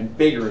bigger and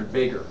bigger and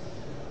bigger,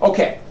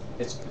 okay,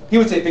 he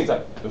would say things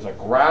like, there's a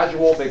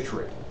gradual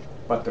victory,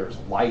 but there's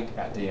light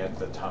at the end of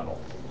the tunnel.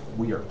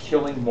 We are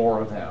killing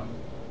more of them.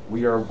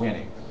 We are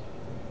winning.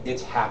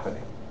 It's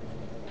happening.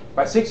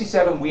 By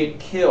 1967, we had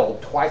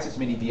killed twice as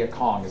many Viet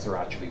Cong as there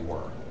actually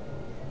were.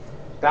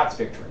 That's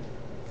victory.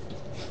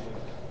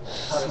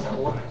 How does that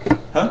work?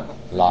 Huh?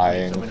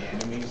 Lying. So many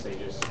enemies,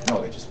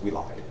 We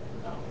lied.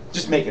 No.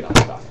 Just making up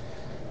stuff.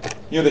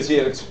 You know, they see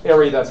an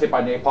area that's hit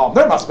by napalm.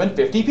 There must have been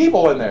 50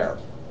 people in there.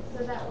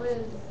 So that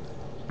was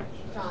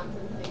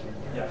Johnson's thing.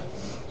 Yeah.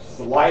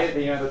 The light at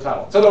the end of the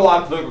tunnel. So there are a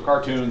lot of political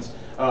cartoons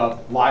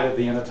of light at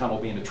the end of the tunnel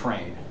being a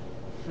train.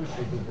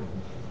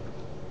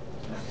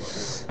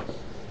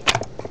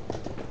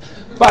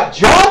 But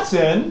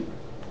Johnson,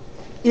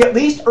 at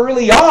least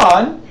early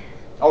on,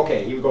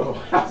 okay, he would go to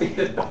the house and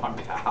get a dog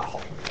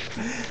pal.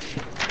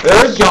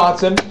 There's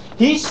Johnson.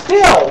 He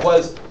still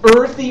was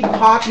earthy,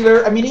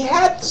 popular. I mean, he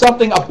had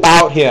something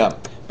about him.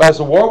 But as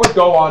the war would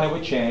go on, it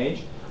would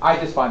change. I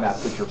just find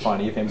that picture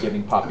funny of him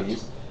giving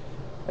puppies.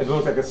 It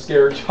looks like a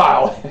scared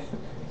child.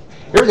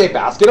 Here's a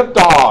basket of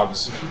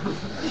dogs.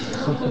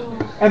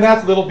 And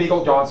that's Little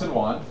Beagle Johnson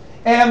 1.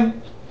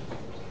 And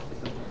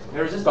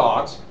there's his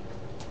dogs.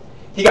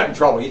 He got in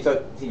trouble. He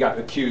thought he got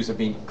accused of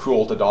being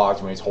cruel to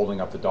dogs when he was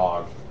holding up the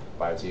dog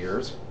by its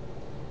ears.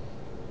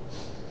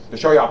 To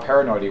show you how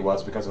paranoid he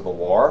was because of the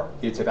war,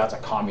 he'd say that's a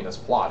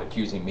communist plot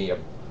accusing me of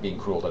being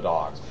cruel to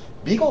dogs.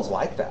 Beagles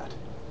like that.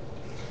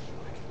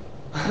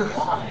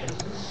 Why?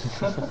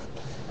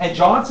 And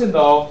Johnson,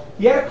 though,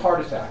 he had a heart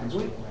attack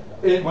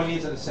when he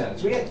was in the Senate.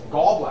 So he had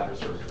gallbladder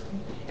surgery.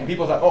 And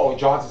people thought, oh,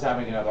 Johnson's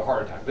having another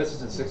heart attack. This is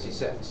in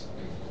 1966.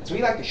 So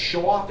he liked to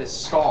show off his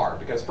scar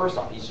because, first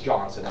off, he's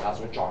Johnson, and that's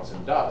what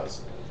Johnson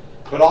does.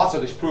 But also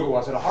to prove it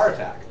wasn't a heart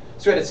attack.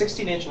 So he had a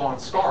 16-inch long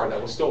scar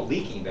that was still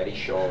leaking that he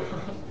showed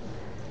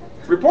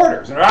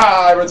reporters. And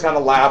everyone's kind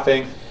of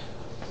laughing.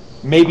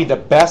 Maybe the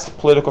best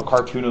political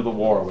cartoon of the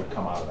war would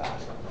come out of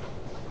that.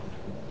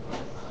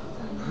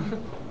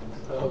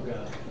 Oh,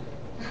 God.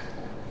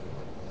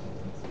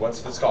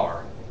 What's the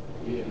scar?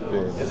 Yeah.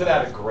 Isn't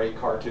that a great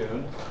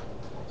cartoon?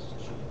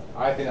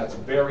 I think that's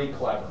very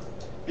clever.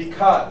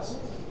 Because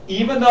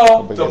even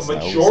though the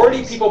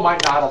majority of people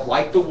might not have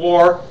liked the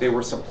war, they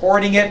were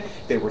supporting it,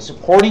 they were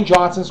supporting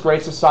Johnson's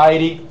Great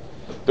Society,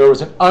 there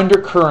was an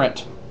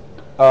undercurrent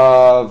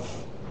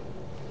of,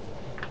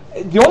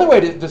 the only way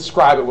to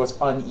describe it was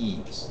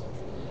unease,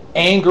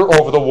 anger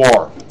over the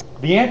war.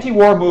 The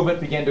anti-war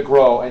movement began to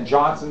grow and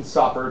Johnson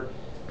suffered.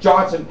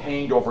 Johnson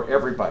pained over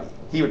everybody.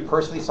 He would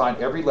personally sign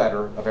every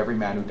letter of every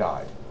man who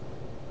died.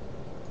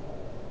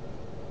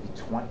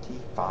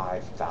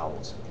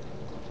 25,000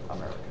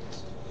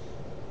 Americans.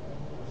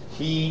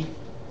 He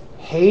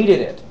hated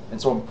it.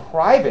 And so in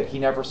private, he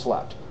never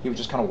slept. He would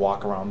just kind of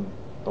walk around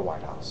the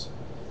White House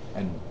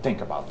and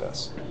think about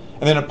this.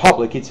 And then in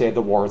public, he'd say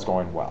the war is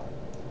going well.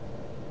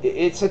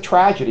 It's a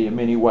tragedy in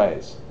many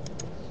ways.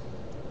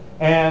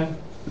 And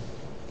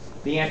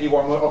the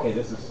anti-war movement, okay,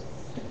 this is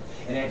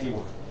an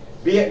anti-war.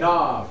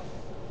 Vietnam.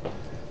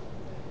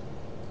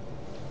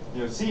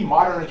 You know, see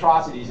modern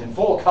atrocities in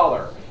full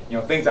color. You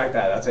know, things like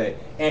that. That's an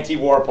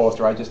anti-war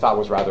poster I just thought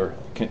was rather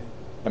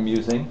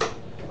amusing.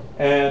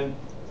 And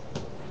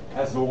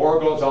as the war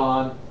goes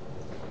on,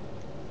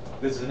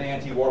 this is an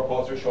anti-war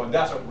poster showing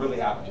that's what really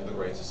happened to the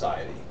Great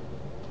Society.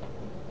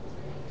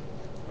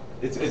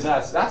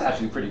 That's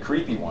actually a pretty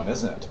creepy one,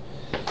 isn't it?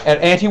 And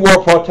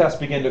anti-war protests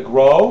begin to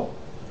grow,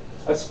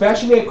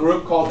 especially a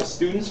group called the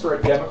Students for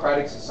a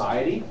Democratic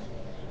Society.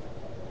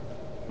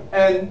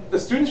 And the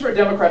Students for a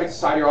Democratic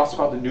Society are also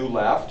called the New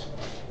Left.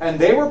 And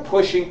they were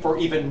pushing for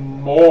even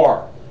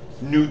more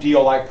New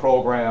Deal-like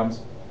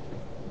programs.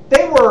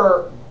 They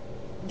were,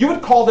 you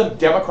would call them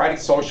democratic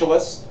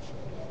socialists.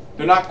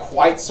 They're not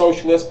quite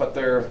socialists, but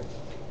their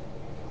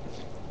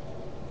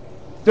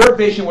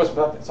vision was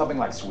something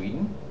like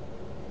Sweden.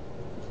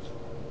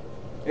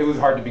 It was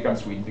hard to become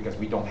Sweden because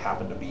we don't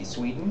happen to be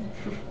Sweden.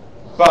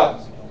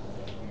 But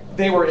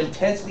they were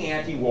intensely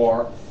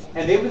anti-war,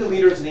 and they were the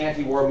leaders in the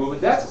anti-war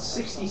movement. That's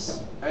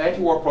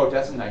anti-war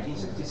protests in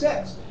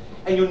 1966.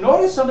 And you'll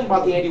notice something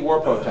about the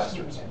anti-war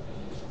protesters.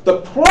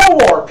 The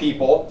pro-war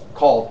people,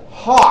 called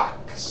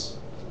hawks,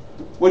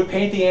 would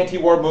paint the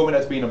anti-war movement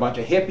as being a bunch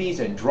of hippies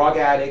and drug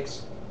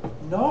addicts.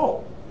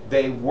 No,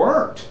 they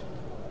weren't.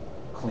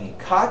 Clean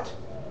cut,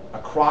 a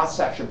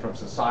cross-section from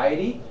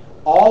society,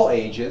 all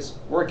ages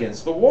were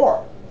against the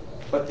war.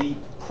 But the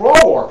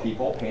pro-war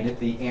people painted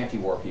the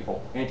anti-war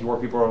people. Anti-war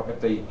people, if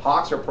the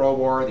hawks are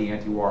pro-war, the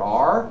anti-war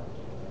are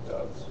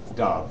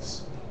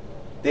doves.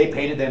 They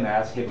painted them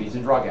as hippies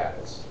and drug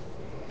addicts.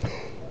 So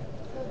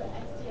the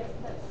SDS,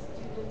 that's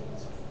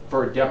students.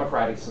 For a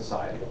democratic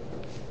society.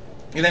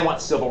 And they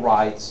want civil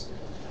rights.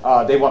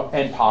 They want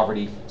end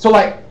poverty. So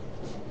like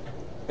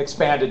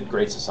expanded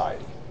Great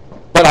Society,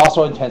 but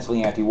also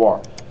intensely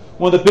anti-war.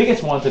 One of the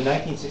biggest ones in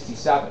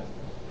 1967,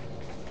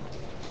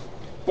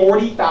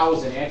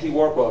 40,000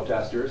 anti-war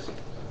protesters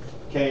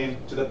came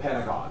to the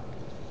Pentagon.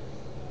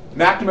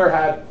 McNamara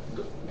had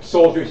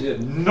soldiers, he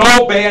had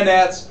no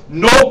bayonets,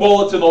 no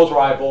bullets in those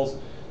rifles,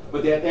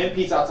 but they had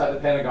MPs outside the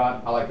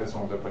Pentagon. I like this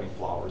one, they're putting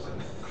flowers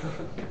in.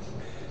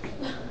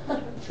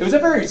 It was a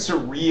very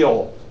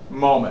surreal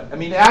moment. I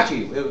mean,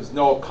 actually, it was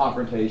no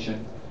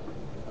confrontation.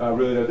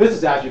 Really, this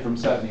is actually from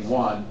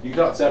 71. You can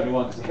tell it's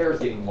 71 because the hair is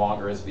getting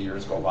longer as the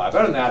years go by. But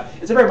other than that,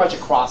 it's a very much a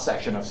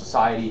cross-section of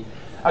society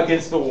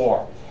against the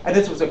war. And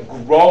this was a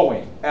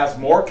growing as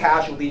more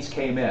casualties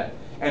came in.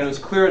 And it was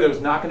clear there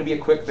was not going to be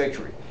a quick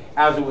victory.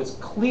 As it was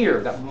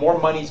clear that more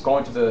money's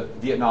going to the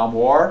Vietnam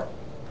War,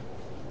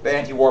 the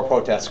anti-war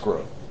protests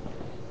grew.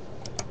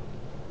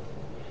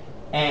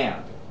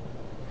 And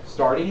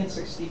starting in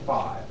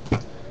 65,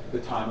 the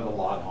time of the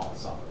Law and Hall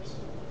Summers.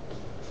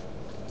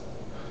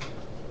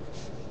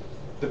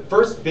 The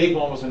first big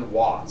one was in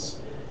Watts,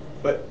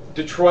 but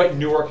Detroit and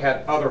Newark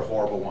had other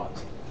horrible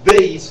ones.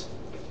 This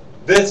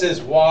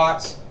is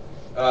Watts,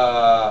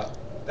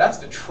 that's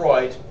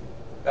Detroit,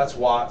 that's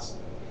Watts.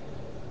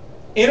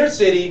 Inner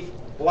city,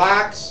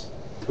 blacks,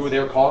 who they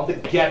were calling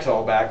the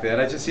ghetto back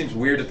then. It just seems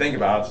weird to think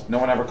about. No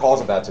one ever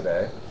calls it that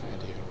today.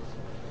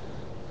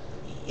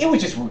 It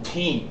was just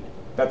routine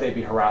that they'd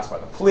be harassed by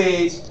the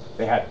police.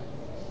 They had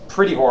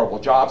pretty horrible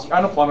jobs. The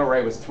unemployment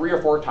rate was 3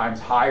 or 4 times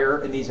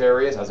higher in these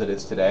areas as it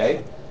is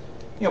today.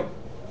 You know,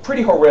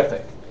 pretty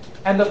horrific.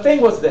 And the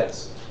thing was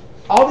this: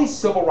 all these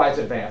civil rights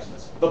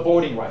advancements, the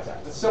Voting Rights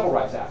Act, the Civil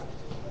Rights Act,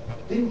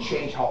 didn't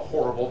change how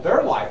horrible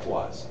their life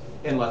was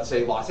in, let's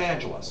say, Los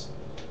Angeles.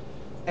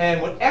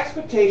 And when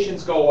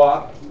expectations go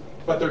up,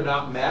 but they're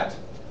not met,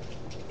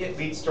 it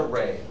leads to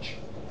rage.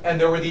 And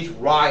there were these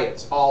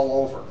riots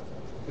all over.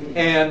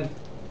 And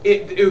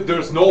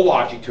there's no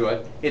logic to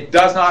it. It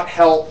does not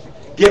help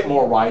get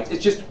more rights.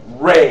 It's just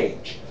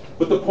rage.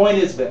 But the point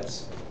is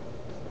this.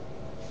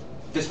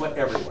 This went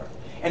everywhere.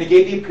 And it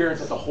gave the appearance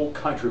that the whole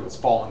country was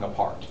falling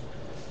apart.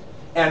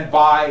 And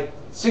by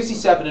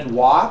 67 in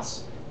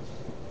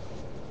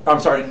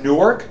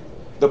Newark,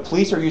 the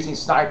police are using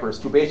snipers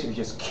to basically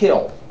just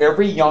kill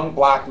every young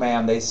black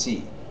man they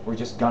see. We're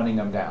just gunning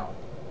them down.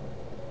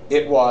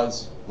 It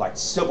was like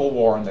civil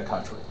war in the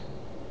country.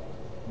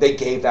 They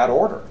gave that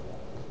order.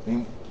 I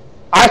mean,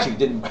 I actually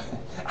didn't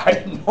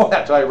know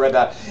that until I read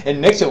that in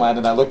Nixonland,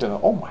 and I looked at it,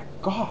 oh my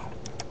God.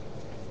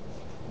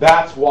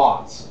 That's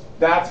Watts.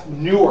 That's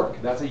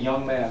Newark. That's a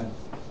young man,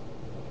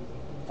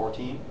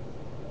 14,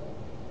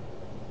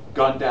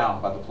 gunned down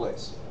by the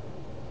police.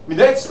 I mean,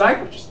 they had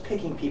snipers just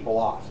picking people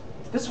off.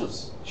 This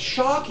was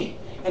shocking,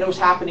 and it was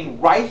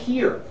happening right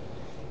here.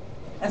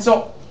 And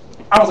so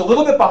I was a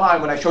little bit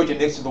behind when I showed you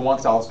Nixon the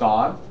once I was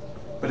gone,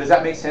 but does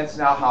that make sense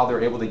now how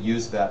they're able to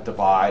use that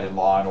divide in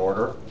law and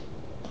order?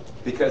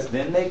 Because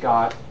then they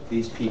got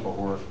these people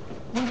who were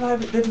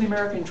living the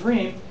American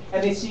dream,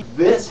 and they see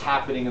this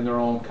happening in their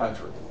own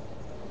country.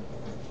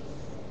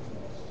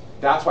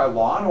 That's why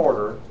law and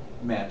order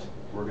meant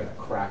we're going to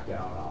crack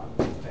down on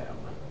them.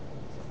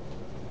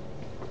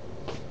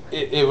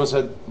 It was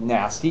a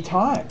nasty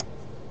time.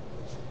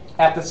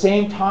 At the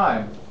same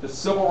time, the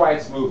civil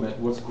rights movement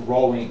was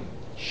growing,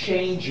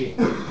 changing.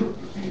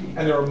 And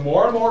there were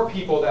more and more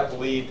people that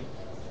believed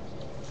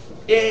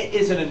it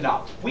isn't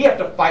enough. We have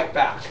to fight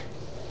back.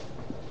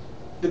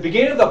 The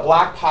beginning of the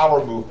Black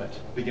Power movement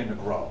began to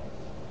grow.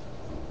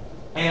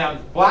 And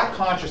black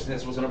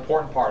consciousness was an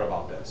important part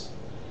about this.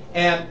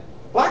 And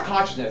black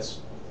consciousness,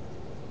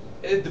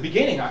 at the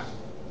beginning,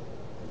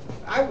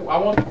 I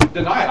won't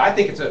deny it. I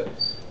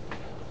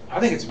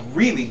think it's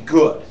really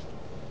good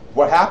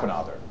what happened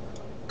out there.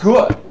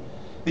 Good.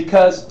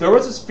 Because there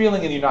was this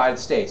feeling in the United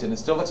States, and it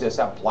still exists,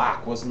 that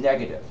black was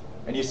negative.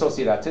 And you still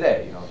see that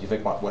today. You know, you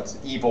think about what's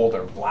evil,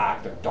 they're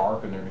black, they're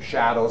dark, and they're in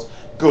shadows.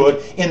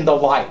 Good, in the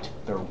light,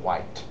 they're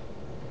white.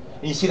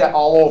 And you see that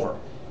all over.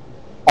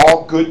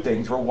 All good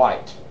things were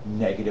white.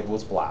 Negative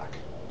was black.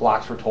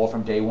 Blacks were told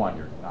from day one,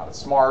 you're not as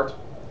smart,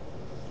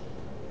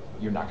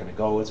 you're not going to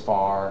go as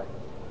far,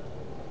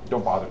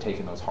 don't bother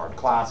taking those hard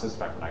classes, in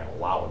fact, we're not going to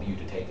allow you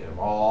to take them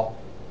all.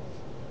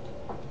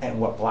 And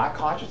what black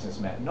consciousness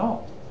meant,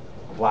 no.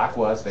 Black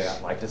was, they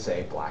like to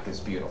say, black is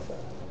beautiful.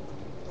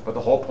 But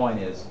the whole point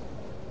is,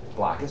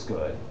 black is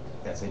good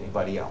as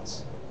anybody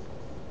else.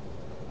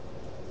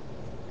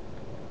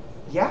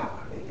 Yeah,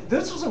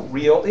 this was a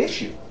real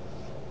issue.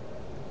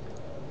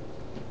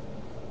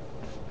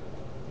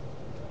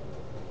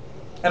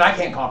 And I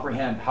can't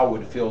comprehend how it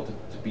would feel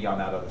to be on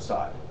that other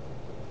side.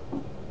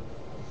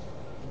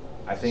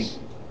 I think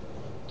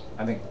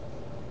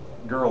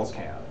girls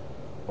can,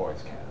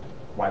 boys can't.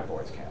 White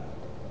boys can't.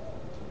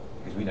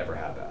 Because we never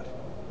had that.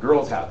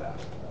 Girls had that.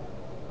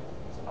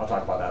 I'll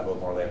talk about that a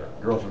little more later.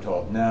 Girls were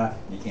told, nah,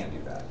 you can't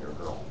do that. You're a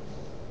girl.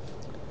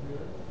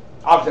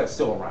 Obviously, that's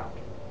still around.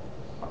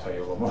 I'll tell you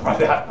a little more about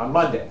that on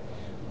Monday.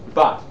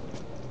 But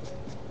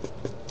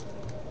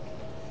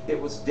it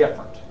was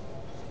different.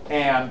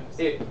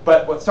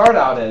 But what started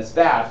out as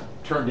that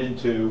turned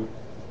into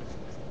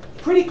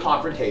pretty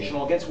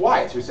confrontational against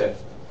whites, who said,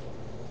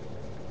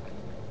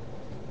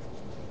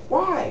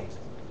 why?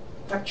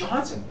 In fact,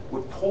 Johnson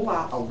would pull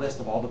out a list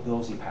of all the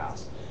bills he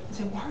passed and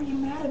say, why are you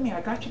mad at me?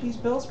 I got you these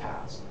bills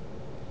passed.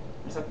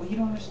 And he's like, well, you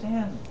don't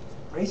understand.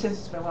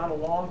 Racism's been around a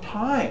long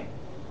time.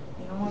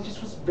 You know, it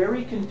just was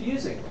very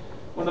confusing.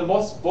 One of the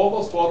most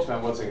vocal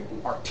spokesmen was an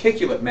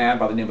articulate man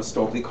by the name of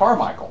Stokely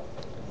Carmichael.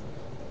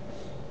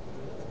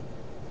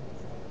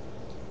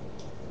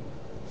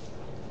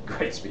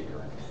 Great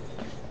speaker.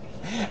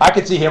 I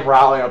could see him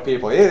rallying up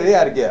people. He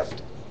had a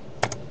gift.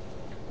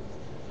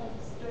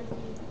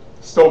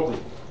 Stokely.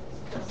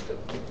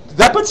 Did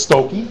that put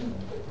Stokey?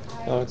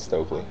 No, it's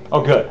Stokely.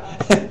 Oh, good.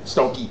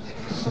 Stokey.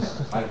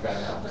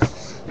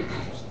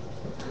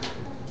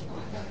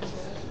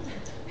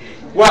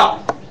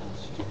 Well,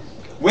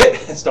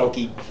 with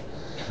Stokey.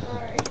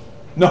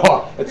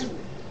 No,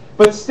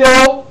 but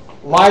still,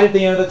 light at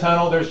the end of the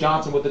tunnel. There's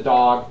Johnson with the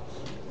dog.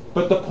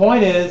 But the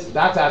point is,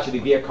 that's actually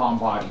Viet Cong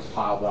bodies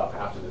piled up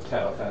after the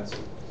Tet Offensive.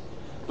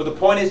 But the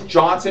point is,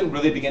 Johnson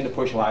really began to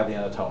push light at the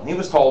end of the tunnel. He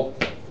was told,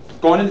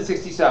 going into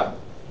 '67,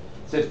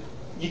 said,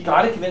 you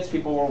got to convince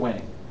people we're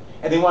winning.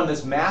 And they wanted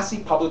this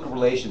massive public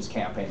relations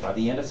campaign by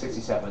the end of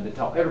 '67 to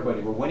tell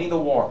everybody, we're winning the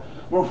war.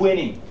 We're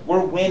winning.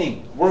 We're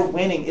winning. We're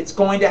winning. It's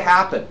going to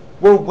happen.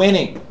 We're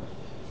winning.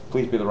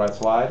 Please be the right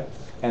slide.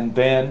 And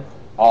then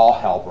all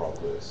hell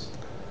broke loose.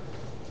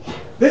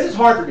 This is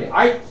hard for me.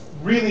 I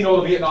really know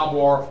the Vietnam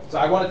War, so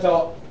I want to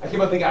tell, I keep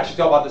on thinking I should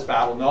tell about this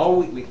battle. No,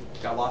 we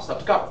got a lot of stuff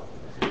to cover.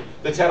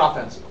 The Tet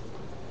Offensive.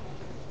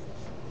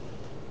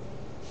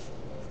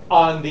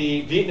 On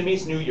the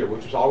Vietnamese New Year,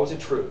 which was always a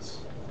truce,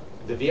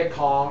 the Viet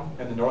Cong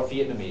and the North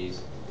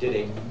Vietnamese did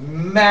a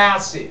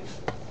massive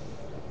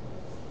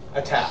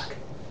attack.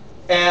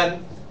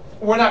 And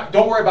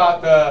don't worry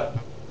about the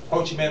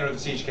Ho Chi Minh or the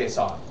Siege Khe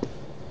Sanh.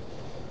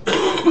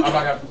 I'm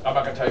not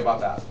gonna tell you about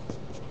that.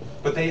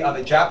 But on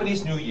the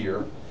Japanese New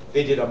Year,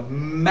 they did a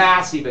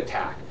massive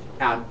attack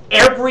on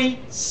every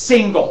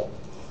single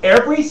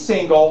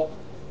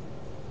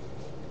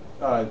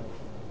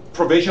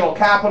provisional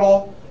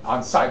capital,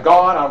 on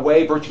Saigon, on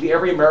Hue, virtually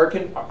every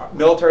American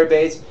military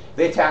base.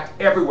 They attacked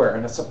everywhere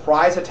in a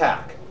surprise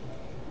attack.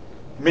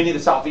 Many of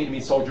the South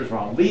Vietnamese soldiers were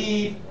on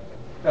leave.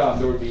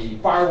 There would be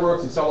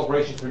fireworks and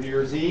celebrations for New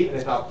Year's Eve, and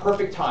they thought,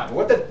 perfect time. And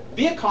what the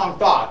Viet Cong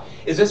thought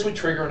is this would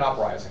trigger an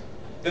uprising.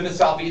 Then the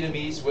South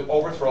Vietnamese would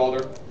overthrow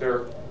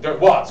their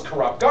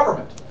corrupt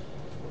government.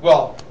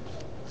 Well,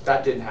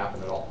 that didn't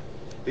happen at all.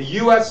 The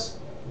U.S.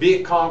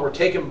 Viet Cong were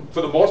taken,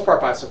 for the most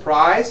part, by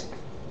surprise,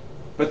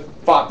 but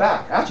fought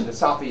back. Actually, the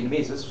South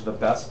Vietnamese, this was the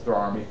best their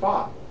army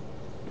fought.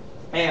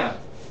 And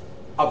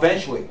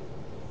eventually,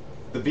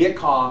 the Viet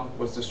Cong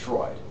was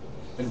destroyed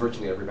in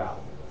virtually every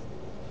battle.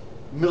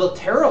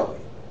 Militarily,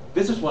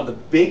 this is one of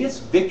the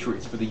biggest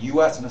victories for the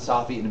U.S. and the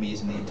South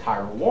Vietnamese in the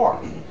entire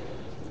war.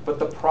 But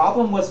the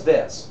problem was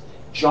this.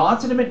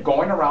 Johnson had been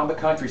going around the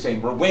country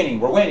saying, we're winning,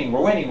 we're winning,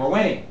 we're winning, we're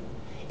winning.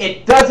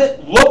 It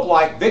doesn't look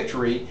like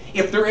victory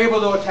if they're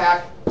able to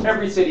attack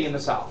every city in the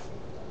South.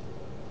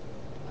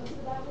 Oh, so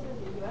that was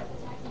the U.S.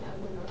 attacking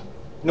the North?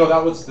 No,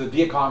 that was the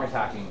Viet Cong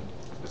attacking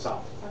the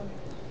South. Okay.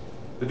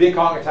 The Viet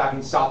Cong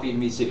attacking South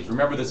Vietnamese cities.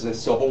 Remember, this is a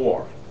civil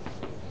war.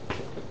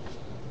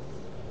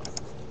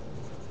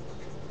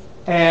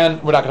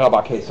 And we're not going to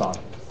talk about Khe Sanh.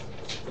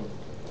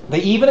 They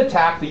even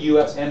attacked the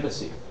U.S.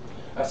 Embassy.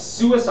 A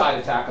suicide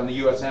attack on the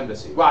U.S.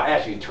 Embassy. Well,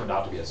 actually, it turned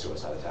out to be a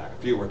suicide attack.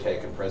 A few were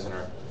taken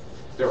prisoner.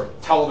 There were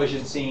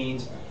television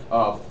scenes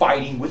of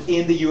fighting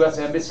within the U.S.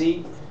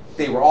 Embassy.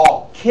 They were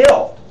all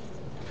killed.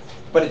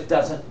 But it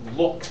doesn't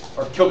look,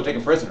 or killed or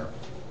taken prisoner.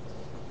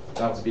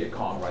 That was Viet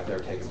Cong right there,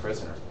 taken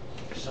prisoner.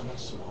 So much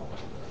smaller.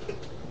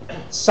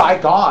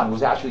 Saigon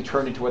was actually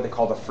turned into what they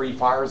call the free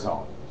fire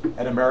zone.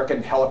 And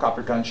American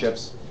helicopter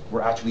gunships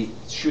were actually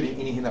shooting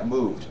anything that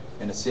moved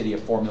in a city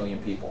of 4 million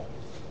people.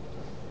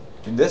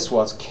 And this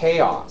was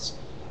chaos.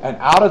 And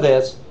out of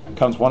this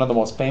comes one of the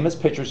most famous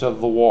pictures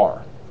of the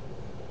war.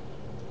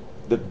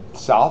 The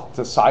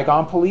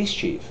Saigon police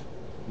chief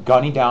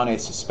gunning down a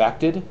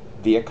suspected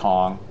Viet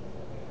Cong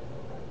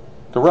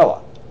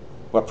guerrilla.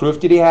 What proof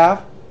did he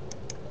have?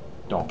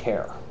 Don't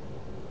care.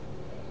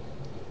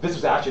 This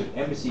was actually an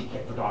embassy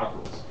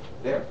photographers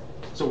there.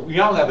 So we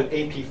now have an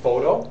AP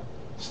photo,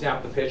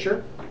 snap the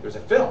picture, there's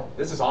a film.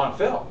 This is on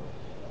film.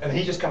 And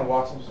he just kind of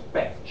walks and just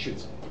bang,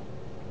 shoots him.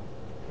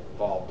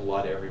 All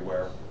blood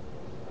everywhere.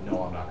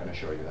 No, I'm not going to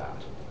show you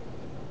that.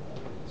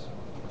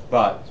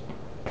 But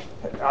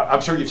I'm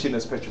sure you've seen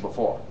this picture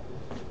before.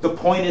 The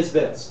point is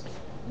this.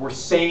 We're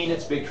saying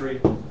it's victory.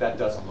 That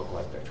doesn't look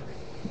like victory.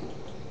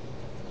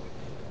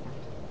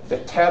 The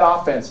Tet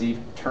Offensive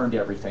turned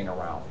everything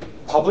around.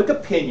 Public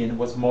opinion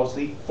was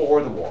mostly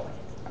for the war.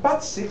 About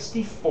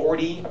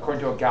 60-40,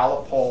 according to a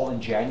Gallup poll in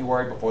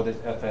January before the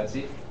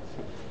offensive.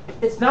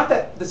 It's not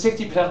that the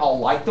 60% all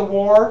liked the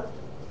war.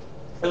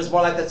 It was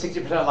more like that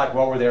 60% like,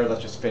 well, we're there,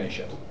 let's just finish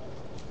it.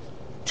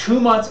 2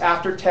 months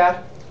after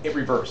Tet, it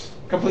reversed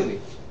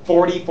completely.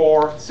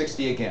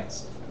 44-60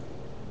 against.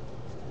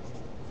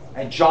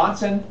 And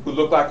Johnson, who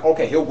looked like,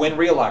 okay, he'll win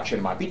re-election,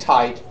 it might be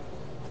tight,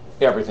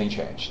 everything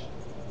changed.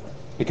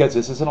 Because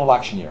this is an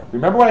election year.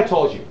 Remember what I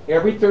told you,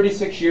 every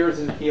 36 years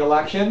is the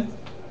election.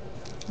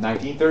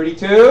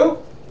 1932,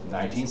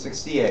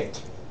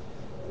 1968.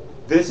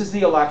 This is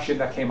the election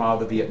that came out of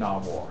the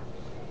Vietnam War.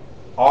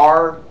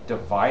 Our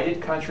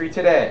divided country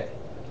today,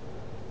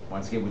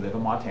 once again, we live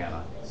in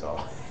Montana, so,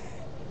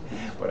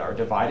 but our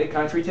divided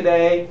country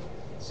today,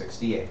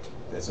 68.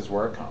 This is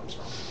where it comes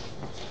from.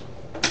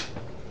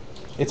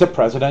 It's a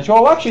presidential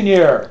election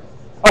year.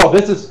 Oh,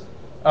 this is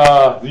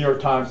the New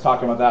York Times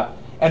talking about that.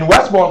 And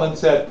Westmoreland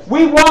said,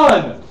 we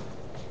won!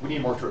 We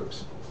need more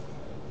troops.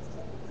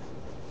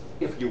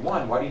 If you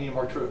won, why do you need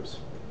more troops?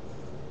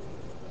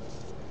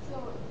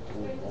 So,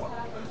 there's a cut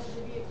off until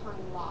the Viet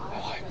Cong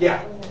lost.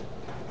 Yeah.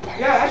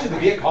 Yeah, actually the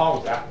Viet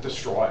Cong was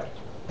destroyed.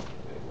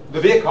 The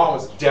Viet Cong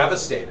was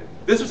devastated.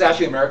 This was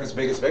actually America's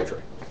biggest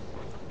victory.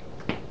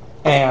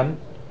 And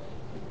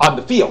on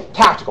the field,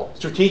 tactical,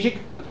 strategic,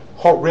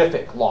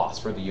 horrific loss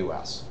for the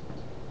U.S.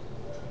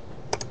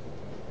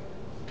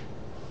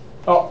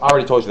 Oh, I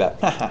already told you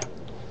that.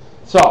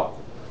 So,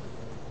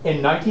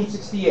 in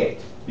 1968,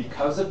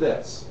 because of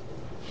this,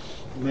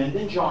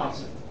 Lyndon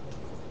Johnson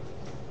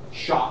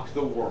shocked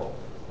the world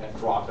and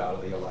dropped out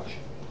of the election.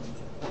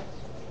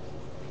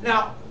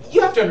 Now,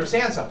 you have to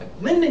understand something.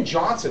 Lyndon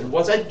Johnson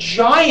was a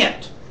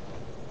giant.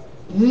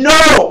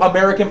 No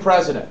American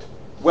president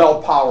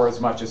wielded power as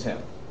much as him.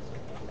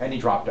 And he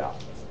dropped out.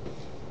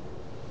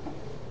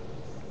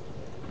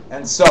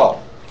 And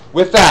so,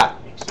 with that,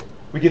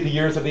 we get the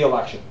years of the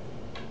election.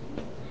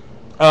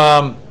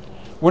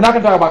 We're not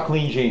going to talk about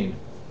Clean Jean.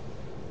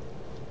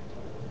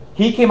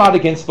 He came out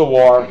against the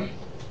war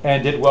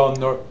and did well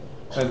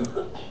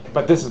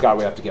but this is the guy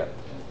we have to get.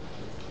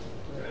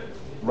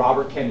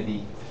 Robert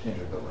Kennedy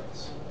entered the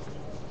race.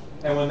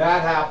 And when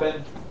that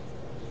happened,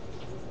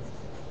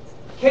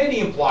 Kennedy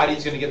implied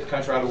he's going to get the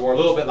country out of the war, a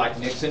little bit like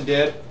Nixon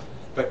did,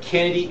 but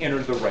Kennedy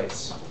entered the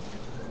race.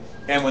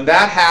 And when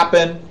that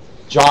happened,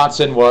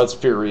 Johnson was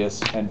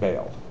furious and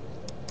bailed.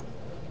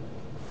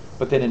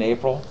 But then in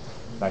April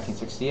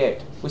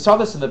 1968, we saw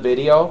this in the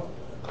video.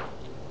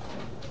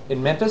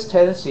 In Memphis,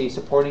 Tennessee,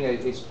 supporting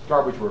a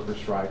garbage worker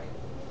strike,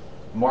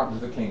 Martin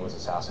Luther King was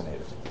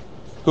assassinated.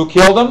 Who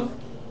killed him?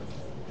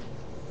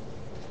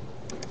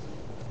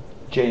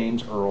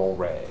 James Earl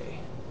Ray.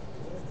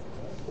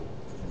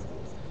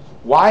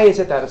 Why is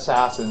it that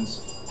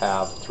assassins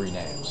have 3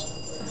 names?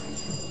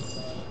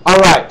 All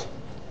right,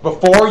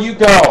 before you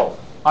go,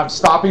 I'm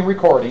stopping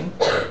recording.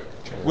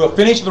 We'll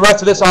finish the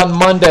rest of this on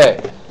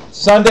Monday.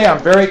 Sunday, I'm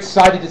very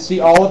excited to see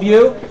all of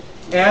you,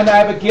 and I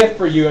have a gift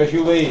for you as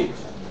you leave.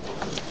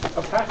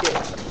 A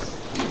packet.